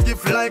bring you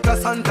gift like a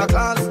Santa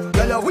Claus.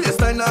 Girl, your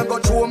waistline I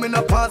got show me in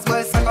a pass.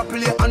 My song I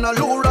play on a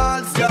low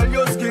rolls. Girl,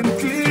 your skin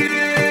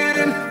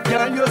clean.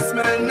 Girl, you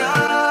smell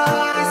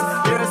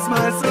nice. Your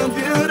smile so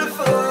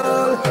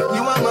beautiful.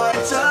 You are my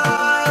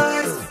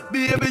choice,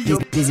 baby. You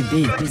Bzzy B,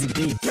 Bzzy B.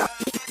 Yeah.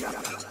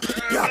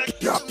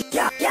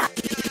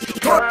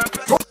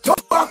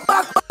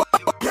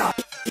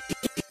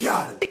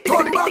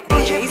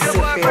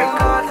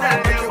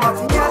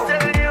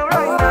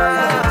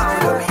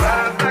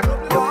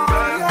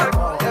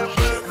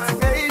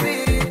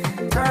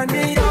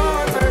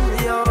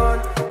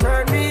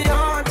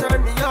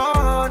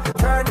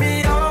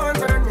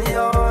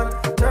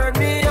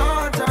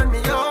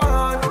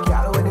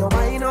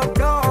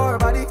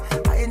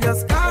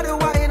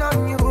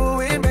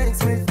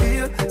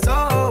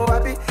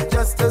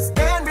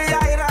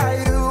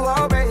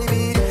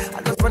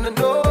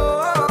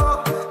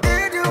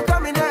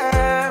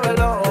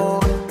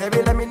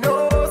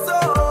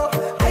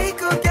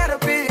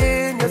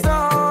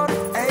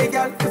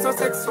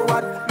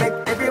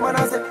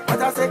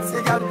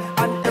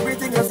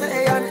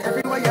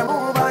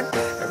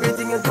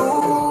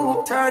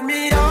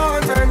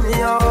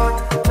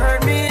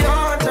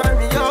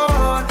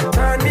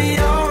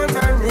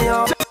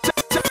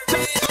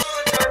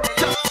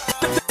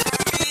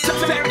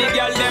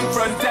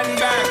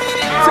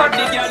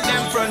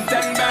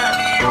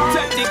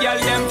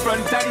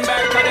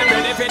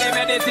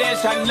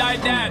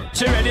 Like that,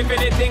 she ready for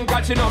the thing,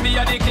 cause she know me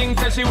a the king,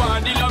 so she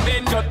want the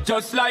loving,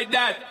 just like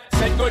that.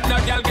 Said good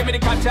now, girl, give me the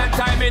catch and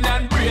timing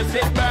and brace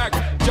it back,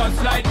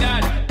 just like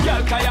that.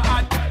 Girl, cause you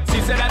hot, she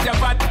said that you're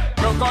fat,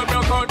 broke out,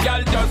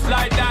 girl, just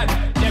like that.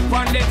 Neck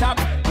on the top,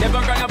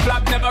 never gonna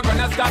flop, never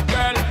gonna stop,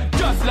 girl,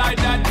 just like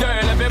that,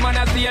 girl. Every man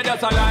I see you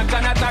just a launch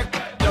and attack.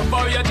 Love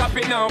how you drop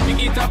it now,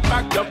 pick it up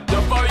back.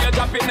 Love how you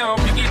drop it now,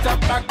 pick it up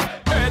back.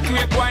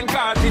 Earthquake one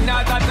causing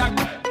heart attack.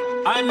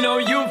 I know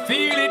you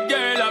feel it,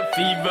 girl, a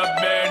fever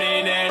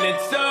burning and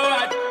it's so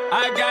hot.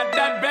 I got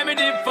that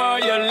remedy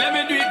for you, let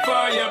me do it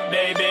for you,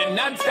 baby,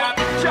 non-stop.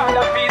 Shut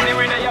up easy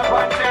with your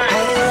partner.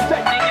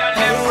 Set the girl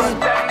them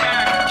front and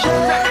back.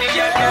 Set the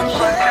girl them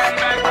front and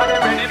back. I'm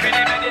ready for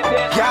the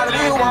meditation. Girl,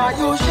 you want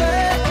you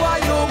shake,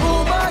 why you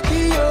move back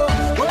here?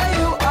 Where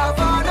you have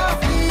on a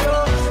feel?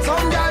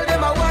 Some girl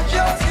them a watch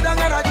you, sit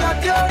down and a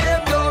chat you,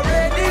 them not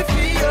ready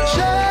for you.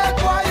 Shake,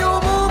 why you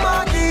move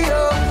back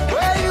here?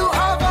 Where you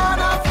have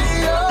on a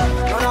feel?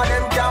 None of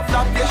them can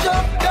flap your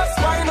shop. Just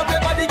wind up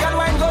your body, girl,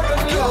 wind up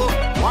and you.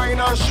 Why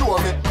not show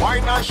me? Why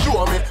not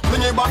show me?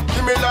 Bring it back,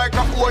 give me like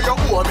a who you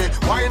owe me.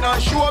 Why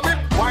not show me?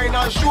 Why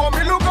not show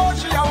me? Look how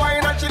she a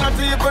wine and she not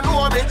even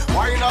know me.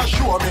 Why not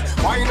show me?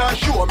 Why not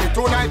show me?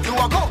 Tonight you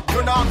a go,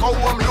 you not go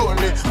home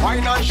lonely. Why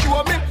not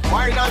show me?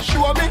 Why not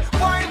show me?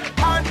 Wine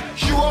and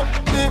show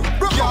me.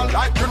 Girl,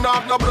 like you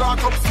not have no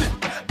brought up sick.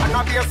 And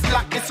a bass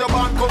like this your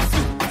man come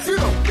sit. See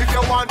up, if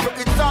you want to,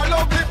 it's all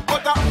lovely.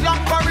 But a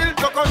long barrel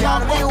to cause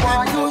girl, me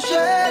want you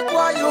shake,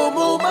 why you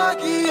move back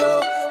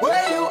here?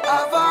 Where you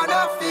have on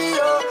a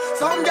feel?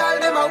 Some girl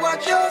them a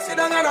watch you, sit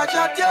down and a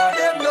chat you,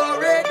 them not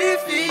ready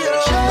for you.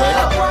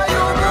 Shake, why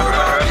you move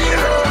back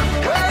here?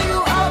 Where you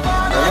have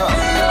on a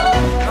feel?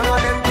 None of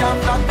them can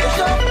flap your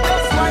shop,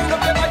 just wind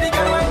up your body,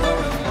 girl, wind up.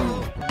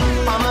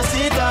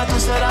 Mamacita, tú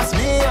serás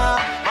mía.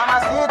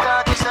 Mamacita,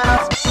 tú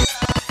serás mía.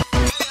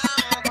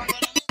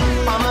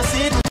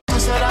 Mamacita, tú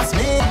serás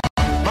mía.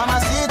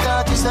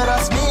 Mamacita, tú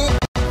serás mía.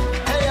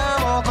 Te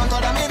amo con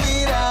toda mi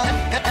vida.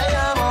 Te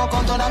amo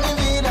con toda mi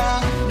vida.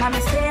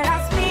 Mami,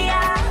 serás mía,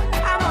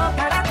 amor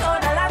para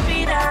toda la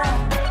vida.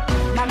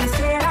 Mami,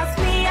 serás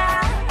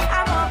mía,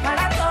 amor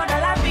para toda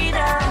la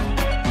vida.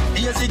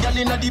 Yes, the girl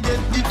inna the bed,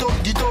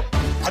 get up.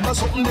 And that's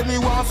something that me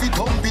want fi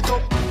thump it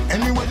up.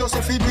 Anywhere you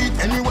say fi do it,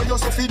 anywhere you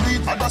say fi do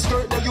it. And that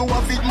skirt that you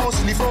want it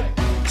must lift up.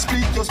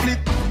 Split, you split,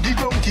 the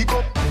ground kick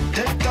up.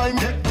 Take time,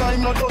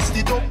 no dust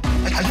it up.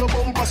 And your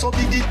bumper so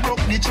big it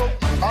broke the chop.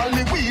 All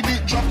me weed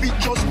it, drop it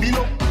just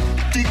below.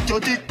 Tick your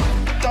tick,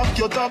 tap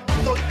your tap,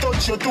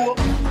 touch your toe.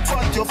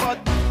 Fat your fat,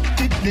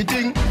 kick the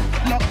thing,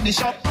 lock the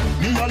shop.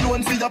 Me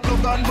alone for your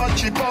plug and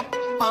battery pop.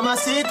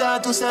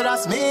 Mamacita, tú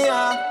serás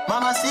mía.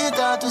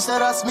 Mamacita, tú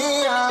serás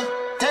mía.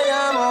 Te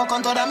amo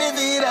con toda mi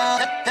vida.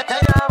 Te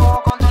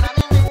amo con toda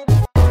mi vida.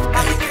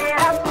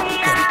 Serás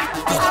mía.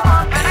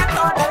 Toda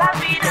la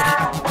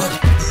vida.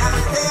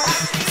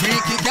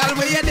 Freaky gal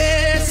where you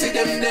there, see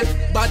them there.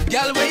 Bad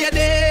gal where you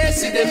there,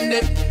 see them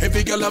there.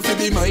 Every gal have to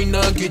be mine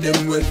and give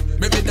them way.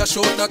 Maybe that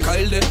short the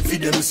Kyle there,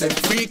 feed them say.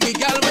 Freaky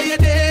gal where you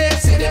there,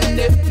 see them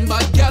there.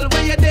 Bad gal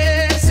where you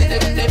there, see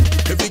them there.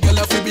 Every gal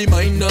have to be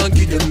mine and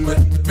give them way.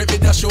 Maybe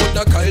that short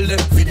the Kyle there,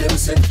 feed them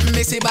say.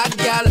 Missy bad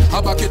gal,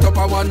 I back it up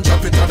a one,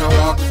 drop it on a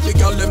walk. The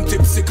gal them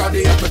tipsy 'cause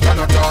they have it on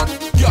a talk.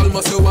 Gal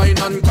must wine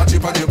and catch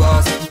it on the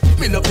bars.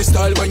 Me love the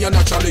style when you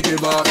naturally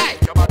give up. Hey.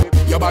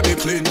 Your body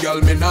clean, girl,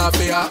 me not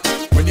fear.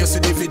 When you see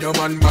the video,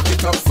 man, back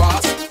it up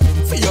fast.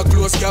 For your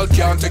clothes, girl,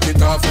 can't take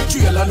it off.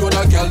 Trail a load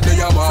of girl, they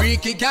are walk.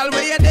 Freaky girl,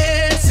 where you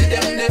there, see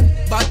them there.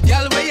 Bad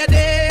girl, where you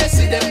there,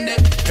 see them there.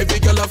 Every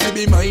girl have to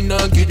be mine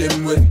and give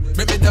them way.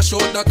 Maybe that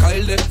short the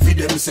Kyle there, feed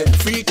them say.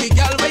 Freaky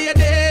girl, where you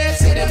there,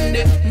 see them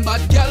there.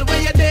 Bad girl,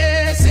 where you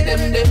there, see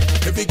them there.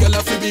 Every girl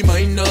have to be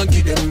mine and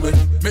give them way.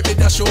 Maybe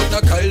that short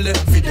the Kyle there,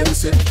 feed them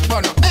say.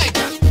 But no, hey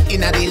girl.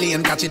 In a the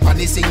lane, catch it on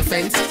the sing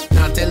fence.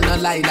 Not tell no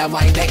lie, that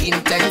wine the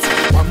intense.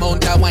 One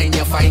mount of wine,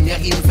 you find your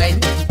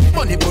invent.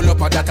 Money pull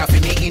up a data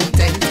for me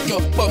intent.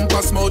 Your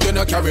bumper smooth, you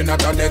no carry no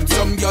talent.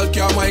 Some girl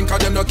can't wine 'cause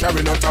them no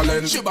carry no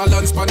talent. She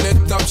balance pan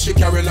it top, she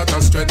carry lot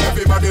of strength.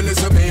 Everybody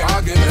listen me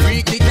argument.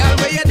 Freaky girl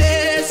where you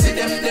there, see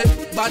them there.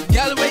 Bad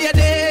girl where you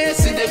there,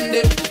 see them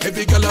there.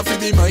 Every girl have to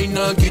be mine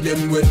and give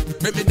them way.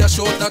 Maybe that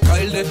short the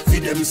Kyle there,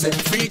 feed them say.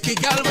 Freaky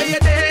girl where you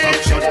there,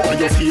 action for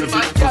your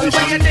favorite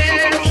position.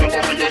 Action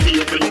for your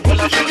favorite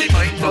position.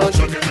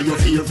 Action for your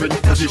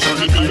favorite position.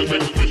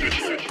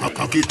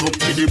 Cock it up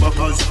to the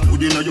backers.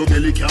 Hood inna your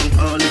belly can't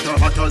call it a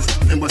hatters.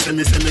 Remember say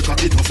me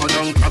cock it tougher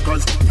than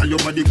crackers. Tell your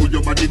body good,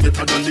 your body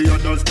better than the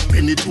others.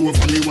 Penny two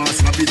over me want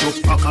slap it up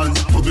packers.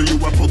 Bubble you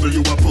a bubble,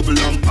 you a bubble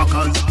and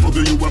packers.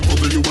 Bubble you a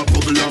bubble, you a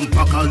bubble and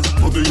packers.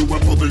 Bubble you a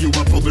bubble, you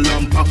a bubble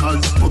and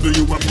packers. Bubble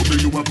you a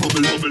bubble, you a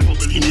bubble.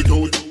 Skin it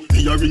out,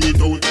 me a ring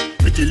it out.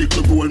 Pretty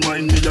little gold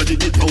mine, me a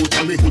dig it out.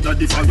 And me hood a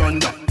the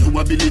veranda. You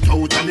a bill it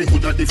out, and me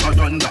hood a the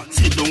veranda.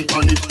 Sit down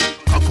on it.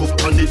 Back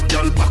up on it,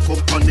 girl, back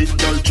up on it,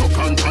 girl, chuck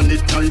on it,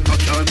 girl,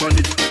 back on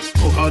it.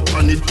 Go hard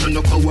on it, turn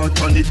your cow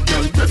out on it,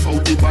 girl, breath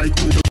out the bike,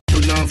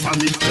 you not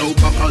fan it, now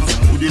backers.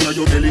 Hood inna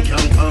your belly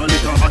can't call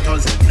it a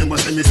hatters. Remember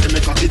say me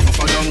cock it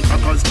tougher than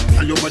crackers.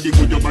 Tell your body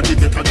good, your body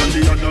better than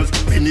the others.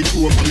 Penny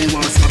two over me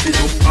want slap it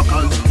up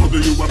packers.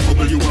 Bubble you a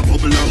bubble, you a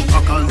bubble and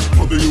packers.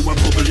 Bubble you a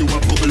bubble, you a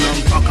bubble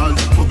and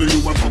packers. Bubble you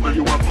a bubble,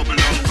 you a bubble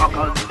and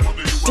packers.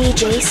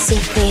 DJ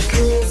Cific.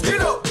 Skin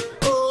up,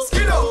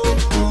 skin up,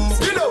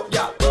 skin up,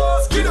 yeah.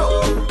 Skin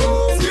up,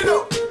 skin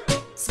up,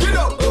 skin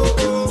up,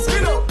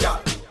 skin up, yeah.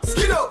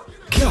 Skin up.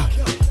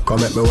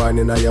 Come make me wine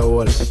in a your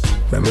hole.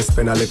 Let me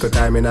spend a little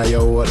time in a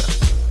your hole.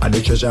 And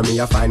the treasure me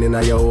a find in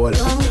a your hole.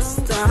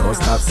 Don't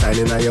stop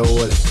signing a your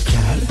hole.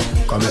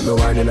 Come make me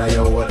wine in a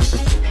your hole.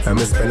 Let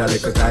me spend a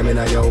little time in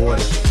a your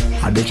hole.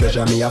 And the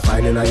treasure me a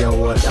find in a your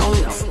hole.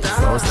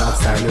 Don't stop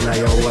signing a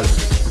your hole.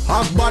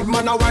 Have bad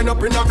man a wind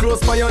up in a close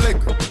by your leg.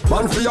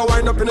 Man for your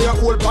wind up in your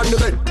hole on the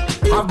bed.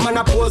 Have man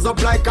a pose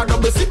up like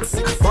a 6.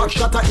 Back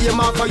shot a aim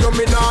off for your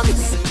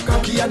minamis.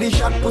 Cocky a the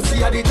shot,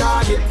 pussy a the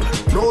target.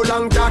 No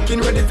long talking,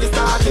 ready to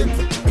start it.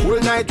 Whole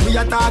night we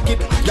attack it.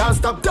 Can't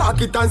stop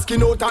talk it and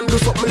skin out and do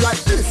something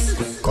like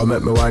this. Come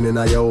make me wine in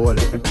a your hole.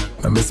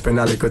 Let me spend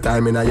a little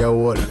time in a your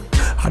hole.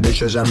 And the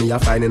treasure me a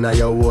find in a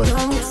your hole.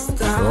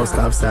 Don't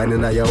stop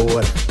signing a your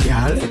hole.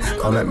 Girl,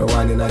 come make me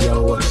wine in a your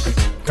hole.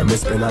 Let me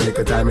spend a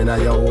little time in a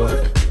your hole.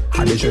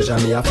 And the treasure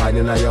me a find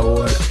in a your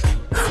hole.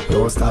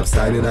 Don't stop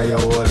signing a your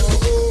hole.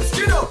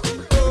 Skin up,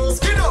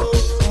 skin up,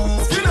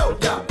 skin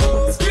up, yeah.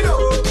 Skin up,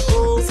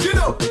 skin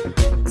up,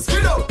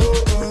 skin up,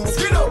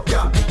 skin up,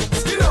 yeah.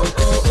 Skin up,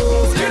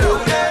 skin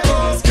up,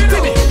 skin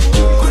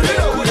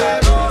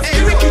up. Hey,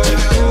 Ricky,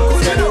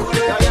 skin up,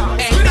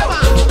 hey,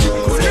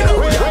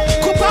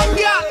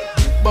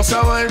 Bossa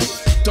wine,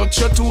 touch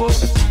your toe.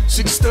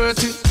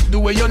 6:30, the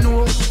way you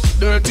know.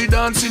 Dirty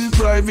dancing,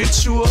 private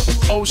show.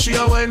 How she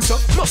a wine so,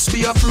 must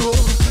be a pro.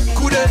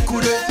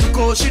 Kude,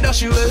 because she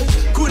dash you away.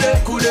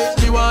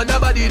 Kude, me want a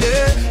body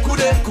there.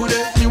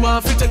 Kude, me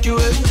want to take you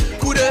away.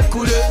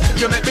 Kude,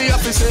 you make me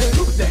happy say.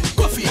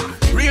 Go for ya.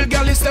 Real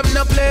girl is them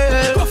no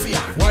play. Go for ya.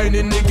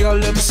 Whining the girl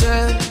them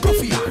say. Go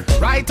for ya.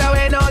 Right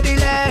away, no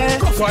delay.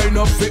 Wine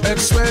up the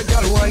X-way,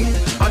 girl wine.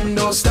 And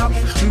don't stop,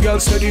 girl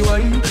steady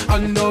wine.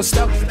 And don't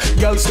stop,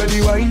 girl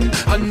steady wine.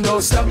 And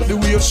don't stop, the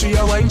way she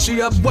a wine, she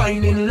a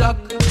whining lock.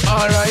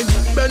 Alright,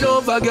 bend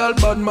over, girl,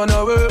 bad man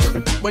a work.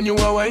 When you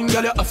a wine,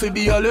 girl, you have to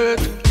be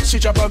alert. She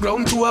chop a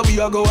ground to a we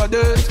a go a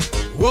dirt.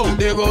 Whoa,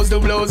 there goes the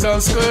blouse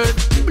and skirt.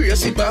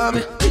 Brace it for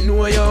me, you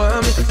know you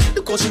want me.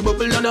 Because she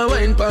bubble and a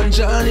wine pan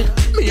Johnny.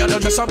 Me a no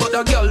dress about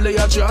the girl, they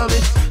a draw me.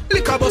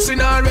 Lick a bus in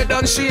her red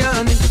and she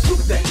on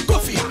it. Go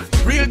for ya.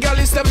 Real girl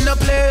is them no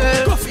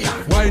play. Go for ya.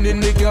 Wine whining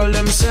the girl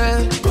them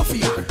say. Go for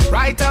ya.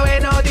 Right away,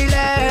 no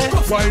delay.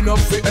 Wine up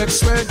the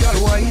expert,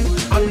 girl wine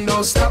and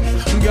don't stop.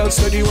 Girl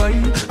steady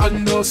wine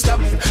and don't stop.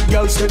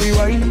 Girl steady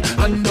wine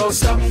and don't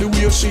stop. The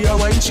way she a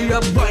wine, she a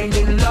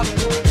binding love.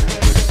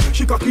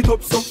 She cock it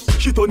up so,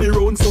 she turn it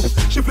round so,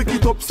 she flick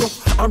it up so,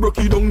 and broke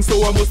it down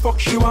so. I must fuck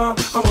she want,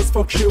 I must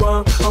fuck she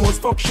want, I must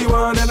fuck she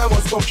want, and I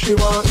must fuck she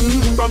want.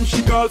 From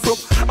she calls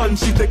up and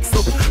she texts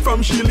up,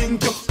 from she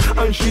link up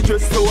and she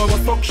dress so. I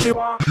must fuck she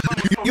want.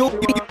 You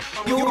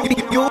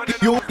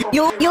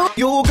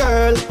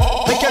girl,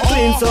 make you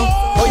clean so,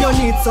 oh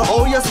you need so,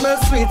 oh you smell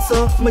sweet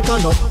so. Me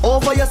can up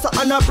over you so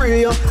and I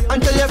pray you,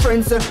 and tell your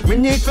friends say, me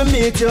need to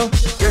meet you.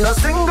 You're not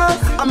single,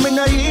 and me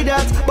not hear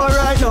that, but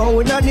right now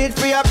we not need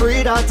for you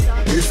pray that.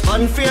 It's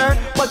unfair,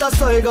 but that's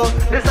how it go.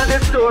 This is the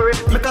story,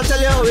 me can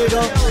tell you how it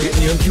go. It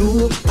name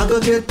you, I go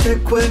get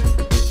take away.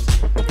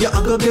 Yeah,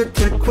 I go get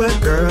take away,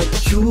 girl.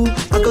 You,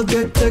 I go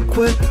get take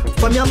away.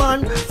 From your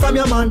man,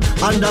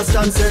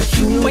 understand, say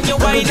you. When you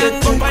whine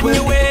and go on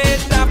your way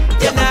up,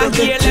 you're not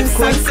here left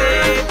side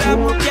set up.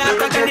 Yeah,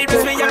 talk and it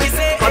me and me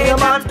say, from your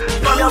man.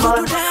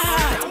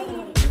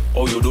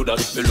 How you do that?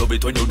 Me love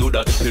it when you do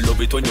that. Me love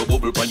it when you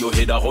bubble on your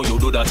head. How you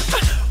do that?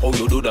 How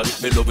you do that?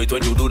 Me love it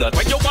when you do that.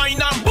 When you whine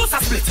and bust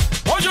a split.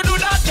 How you do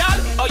that, girl?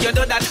 How you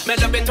do that? Me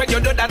love it when you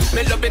do that.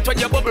 Me love it when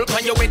you bubble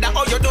on your head.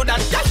 How you do that,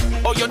 girl?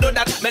 How you do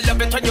that? Me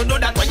love it when you do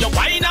that. When you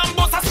whine and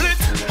bust a split.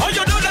 How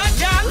you do that,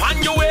 girl?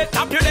 On your way,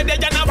 tap your leg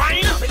and a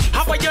whine.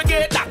 How you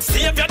get that?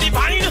 Save your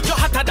divine. You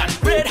hotter than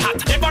red hot.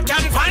 Never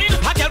can find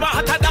a girl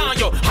hotter than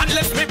you.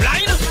 Unless me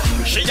blind.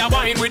 She a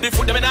wine with the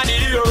foot them in the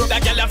ear.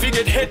 That girl a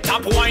figure head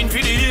tap wine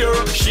for the ear.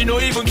 She no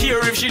even care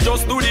if she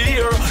just do the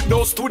ear.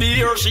 Just do the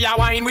ear, she a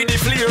wine with the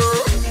flair.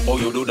 How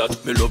you do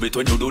that? Me love it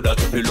when you do that.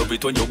 Me love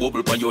it when you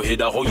bubble on your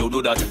head. How you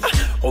do that?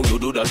 How you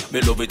do that?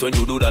 Me love it when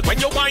you do that. When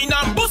you wine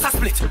and bust a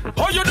split.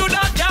 How you do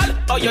that, girl?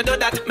 How you do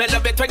that? Me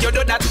love it when you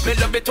do that. Me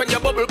love it when you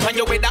bubble on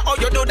your head. How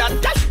you do that,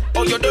 girl?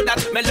 How you do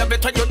that? Me love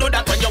it when you do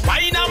that. When you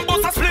wine and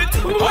bust a split.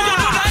 How you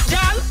do that,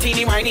 girl?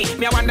 Teeny whiny,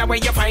 me I wonder where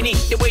you find it.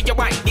 The way you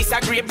whine, this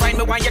a grapevine,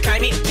 me why you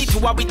climb it. The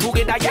two are we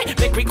together, yeah,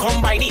 make we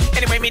combine it.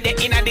 Anyway, me the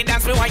inna the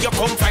dance, me why you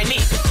come find me.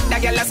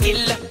 That girl a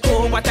skill,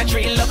 oh what a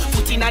thrill.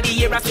 Foot inna the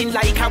air, a spin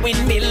like a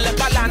windmill.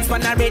 Balance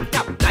on a red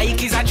top, like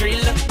is a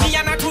drill. Me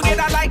and her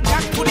together like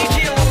back to the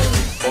chill.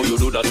 How you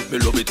do that? Me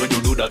love it when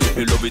you do that.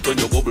 Me love it when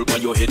you bubble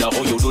on your head. How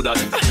you do that?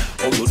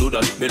 How you do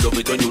that? Me love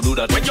it when you do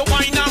that. When you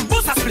whine and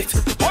bust a split.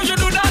 How you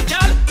do that,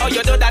 girl? How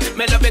you do that?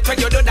 Me love it when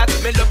you do that.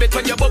 Me love it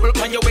when you bubble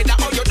on your head.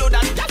 How you do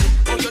that, girl?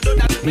 How you do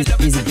that? Me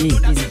love it when you do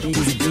that.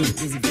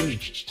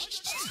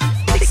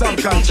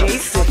 DJ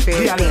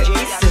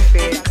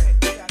Cific.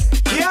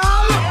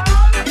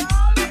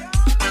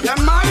 Your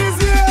man is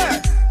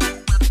here.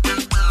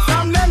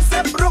 From them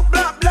say brook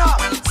blah blah.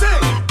 Say,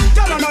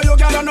 girl I know you,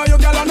 girl I know you,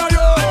 girl I know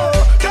you.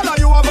 Girl I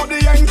you about the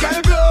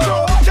ankle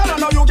glow. Girl I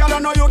know you, girl I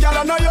know you, girl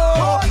I know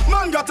you.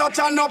 Man got touch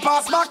and no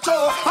pass back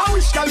toe. I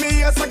wish tell me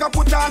yes I got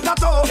put on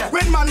tattoo.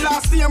 When man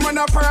last name when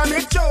a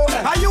permit show.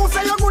 I you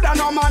say you good and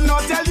no man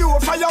not tell you.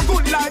 For you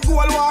good like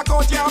gold walk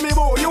out here me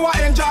boo. You a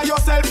enjoy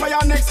yourself for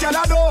your next girl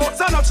do.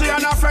 So not she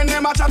and a friend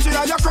them a chat to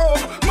your crew.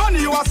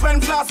 Money you a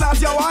spend plus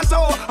as you want to.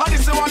 And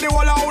this is what the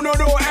whole of uno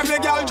do. Every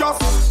girl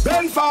just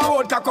bend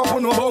forward, cock up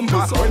on no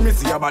bumper. So when me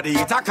see your body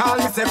it a call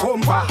me say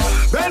compa.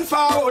 Bend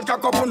forward,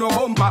 cock up on no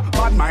bumper.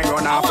 Bad mind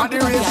run off and the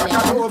race shut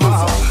it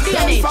over.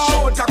 Bend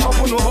forward, cock up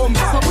on no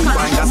bumper.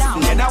 Wind us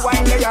together,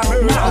 wind they a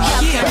murder.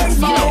 Bend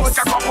forward,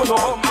 cock up on no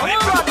bumper.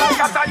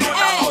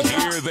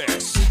 Hear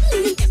this.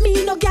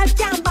 Me no girl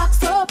can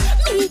box up.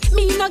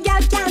 Me no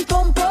girl can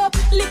pump up.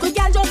 Little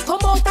girl just come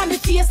out on the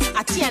face.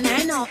 I tell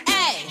you now,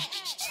 hey.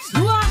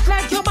 You act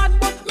like you're bad,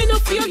 but me no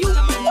fear you.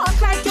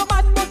 Walk like you're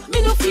bad, but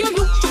me no fear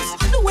you.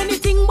 Just do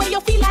anything where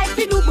you feel like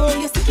you do. Boy,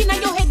 you're sticking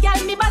on your head,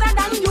 girl, me better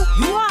than you.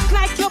 You act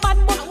like you're bad,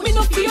 but me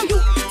no fear you.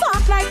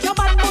 Talk like you're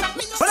bad, but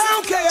me no fear you. But I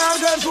don't care,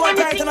 I'm going to one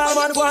tight and all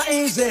man go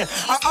easy.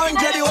 I'm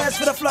 $100 US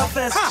for the fluff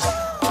fest.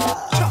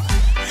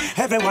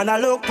 Everyone I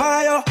look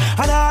by you,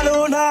 and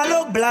all who not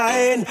look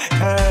blind.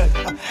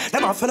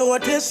 Them off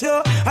notice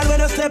you, and when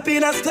you step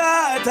in a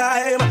start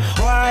time,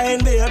 wine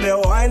baby,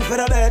 wine for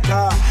the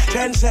better.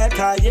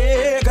 Trendsetter,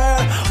 yeah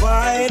girl,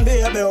 wine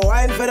baby,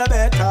 wine for the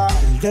better.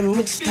 Them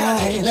mix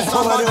style,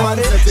 over the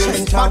body,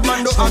 center. Bad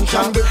man do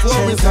action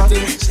before we set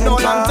it. No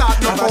long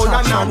talk, no hold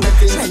and none the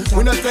things.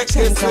 We no take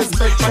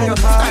disrespect from your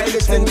style.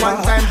 It in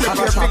one time,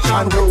 prepare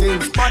fiction with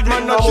things. Bad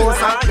man no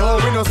chase up, no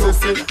we no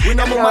sissy. We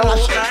no mama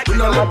lash, we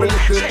no love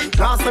it.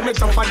 Last time me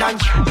tougher than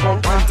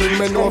one thing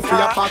me know for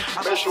your pack.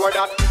 Make sure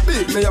that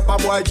beat me up a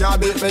boy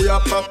can't beat me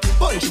up.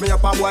 Punch me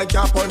up a boy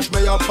can't punch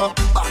me up.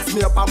 Box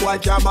me up a boy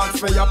can't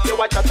box me up. You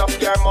watch out of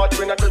your mouth,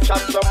 we not to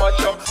chat so much.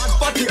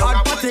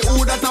 Hot party,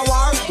 who that a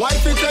war?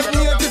 Wife it take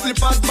me to slip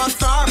past back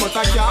star, but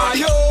I can't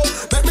you.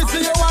 Let me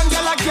see you one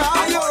girl I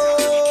can't you.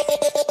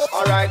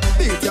 Alright,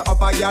 beat you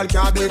up a girl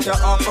can't beat you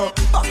up.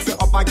 Box you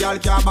up a girl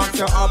can't box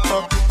you up.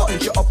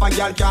 Punch you up a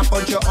girl can't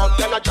punch you up.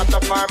 Then I chat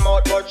up her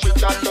mouth, but she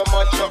chat so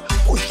much.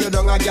 Push you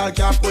down a girl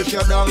can't push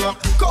you down.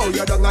 Cow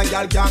you down a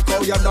girl can't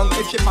cow you down.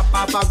 If she pop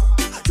up,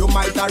 You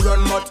might have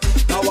run, but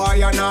now I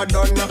am not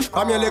done.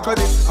 I'm your little bit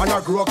and I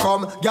grow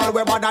come. Girl,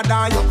 we better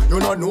than you. You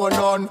don't know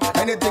none.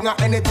 Anything or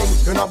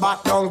anything, you know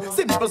back down.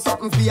 Simple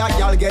something for a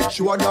girl get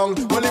show down.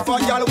 Well, if a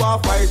girl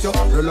want fight you,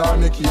 you'll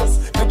on the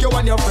case. Make you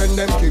and your friend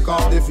them kick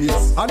off the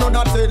face. I know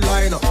that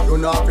headline, you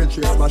know if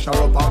you chase, smash her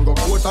up and go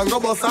quote and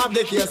go bust off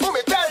the case. Let me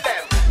tell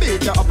them.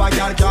 Beat you up, a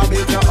girl can't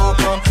beat you up.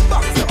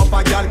 Box you up,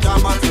 a girl can't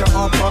box you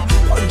up.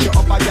 Punch you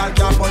up, a girl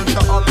can't punch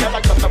you up. Girl,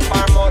 I cut the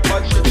farm out,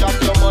 but she chop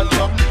so much.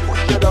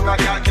 Push you down, a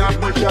girl can't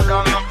push you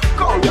down.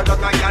 Cow you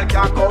down, a girl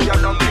can't cow you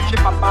down. If she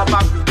pop her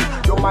back,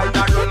 you might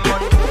not run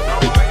money.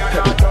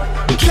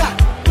 Yeah.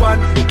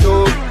 1,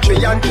 2,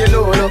 3 and kill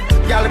all.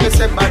 Girl, me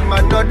say bad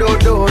man no do.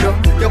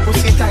 Your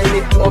pussy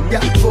tiny, up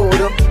your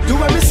food. Do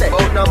what me say,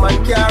 but no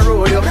man can't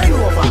roll you. Bend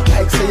over,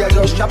 like say you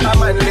just chop a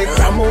man leg.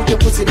 Ram out your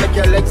pussy, make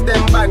your legs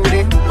them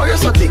bandy. Oh, you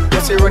so thick,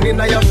 pussy running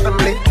on your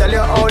family. Tell you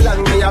how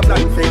long me a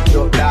plan for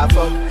you. Da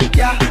fuck,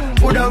 yeah,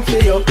 put on for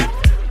you.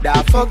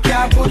 Da fuck,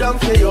 yeah, put on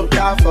for you.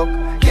 Da fuck,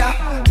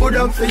 yeah, put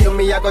on for you.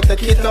 Me I got to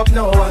take it up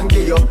now and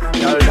give you.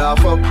 Girl, da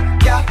fuck,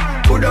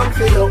 yeah, put on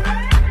for you.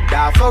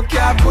 Da fuck,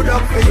 yeah, put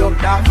up for you.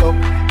 Da fuck,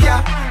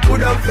 yeah,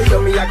 put up for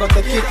you. Me I got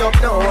to take it up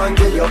now and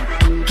give you.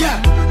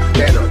 Yeah,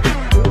 bend up,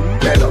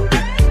 bend up,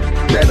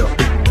 bend up,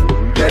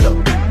 bend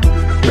up,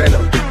 bend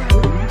up,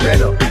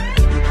 bend up,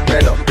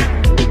 bend up,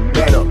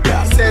 bend up.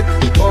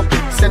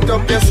 Set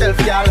up yourself,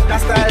 y'all.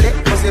 That's style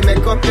it. Pussy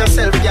make up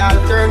yourself,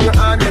 y'all. Turn your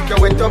hand, make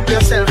you wet up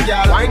yourself,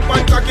 y'all. Wine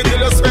pan cocky till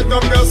you sweat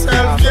up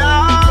yourself,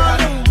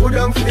 y'all. Put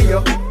on for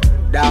you.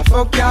 Da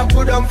fuck, yeah,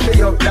 put on for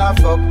you. Da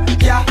fuck,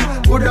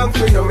 yeah, put on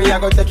for you. Me I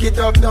go take it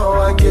up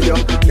now and give you.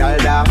 Y'all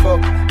da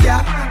fuck,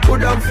 yeah,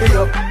 put on for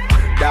you.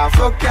 Da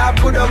fuck, yeah,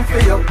 put on for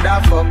you.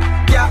 Da fuck,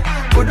 yeah,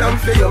 put on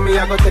for you. Me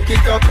I go take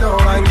it up now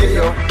and give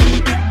you.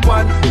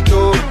 1,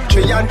 2,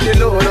 3 and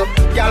kill all.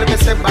 Y'all me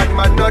say bad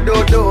man no do.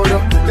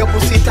 Your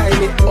pussy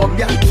tiny, up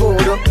your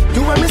food.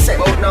 Do what me say,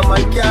 but no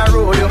man can't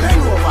roll you.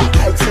 Bend over,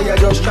 like say you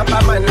just chop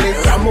a man leg.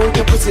 Ram out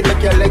your pussy,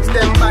 make your legs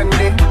them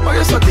bandy. Oh,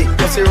 you so thick,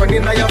 pussy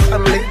running on your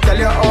family. Tell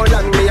you how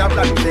long me a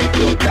plan take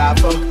you. Da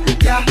fuck,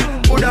 yeah,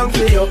 put on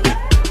for you.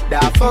 Da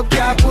fuck,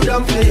 yeah, put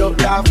on for you.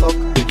 Da fuck,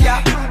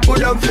 yeah,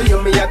 put on for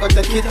you. Me I go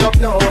take it up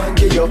now and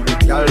give you.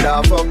 Y'all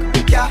da fuck,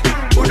 yeah,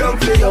 put on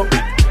for you.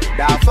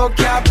 Da fuck,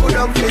 yeah, put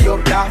on for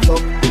you. Da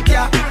fuck,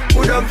 yeah,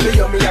 put on for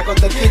you. Me I go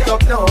take it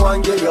up now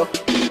and give you.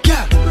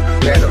 Yeah,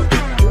 bend up,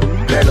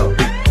 bend up,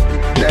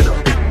 bend up,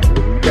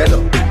 bend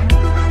up,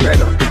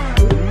 bend up,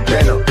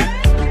 bend up,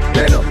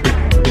 bend up,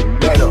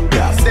 bend up.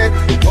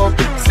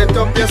 Set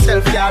up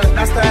yourself, y'all.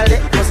 That's style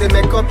it. Pussy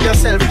make up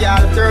yourself,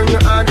 y'all. Turn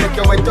your hand, make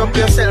you wet up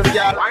yourself,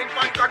 y'all. Wine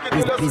pan cocky till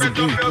you set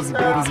up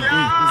yourself,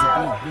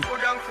 y'all.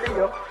 Put on for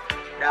you.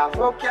 Da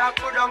fuck, yeah,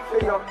 put on for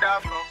you. Da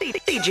fuck.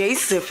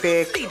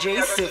 Cific.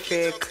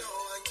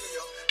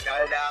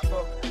 Y'all da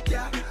fuck,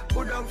 yeah,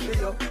 put on for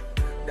you.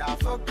 Da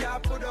fuck, yeah,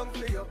 put on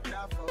for you.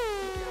 Da fuck.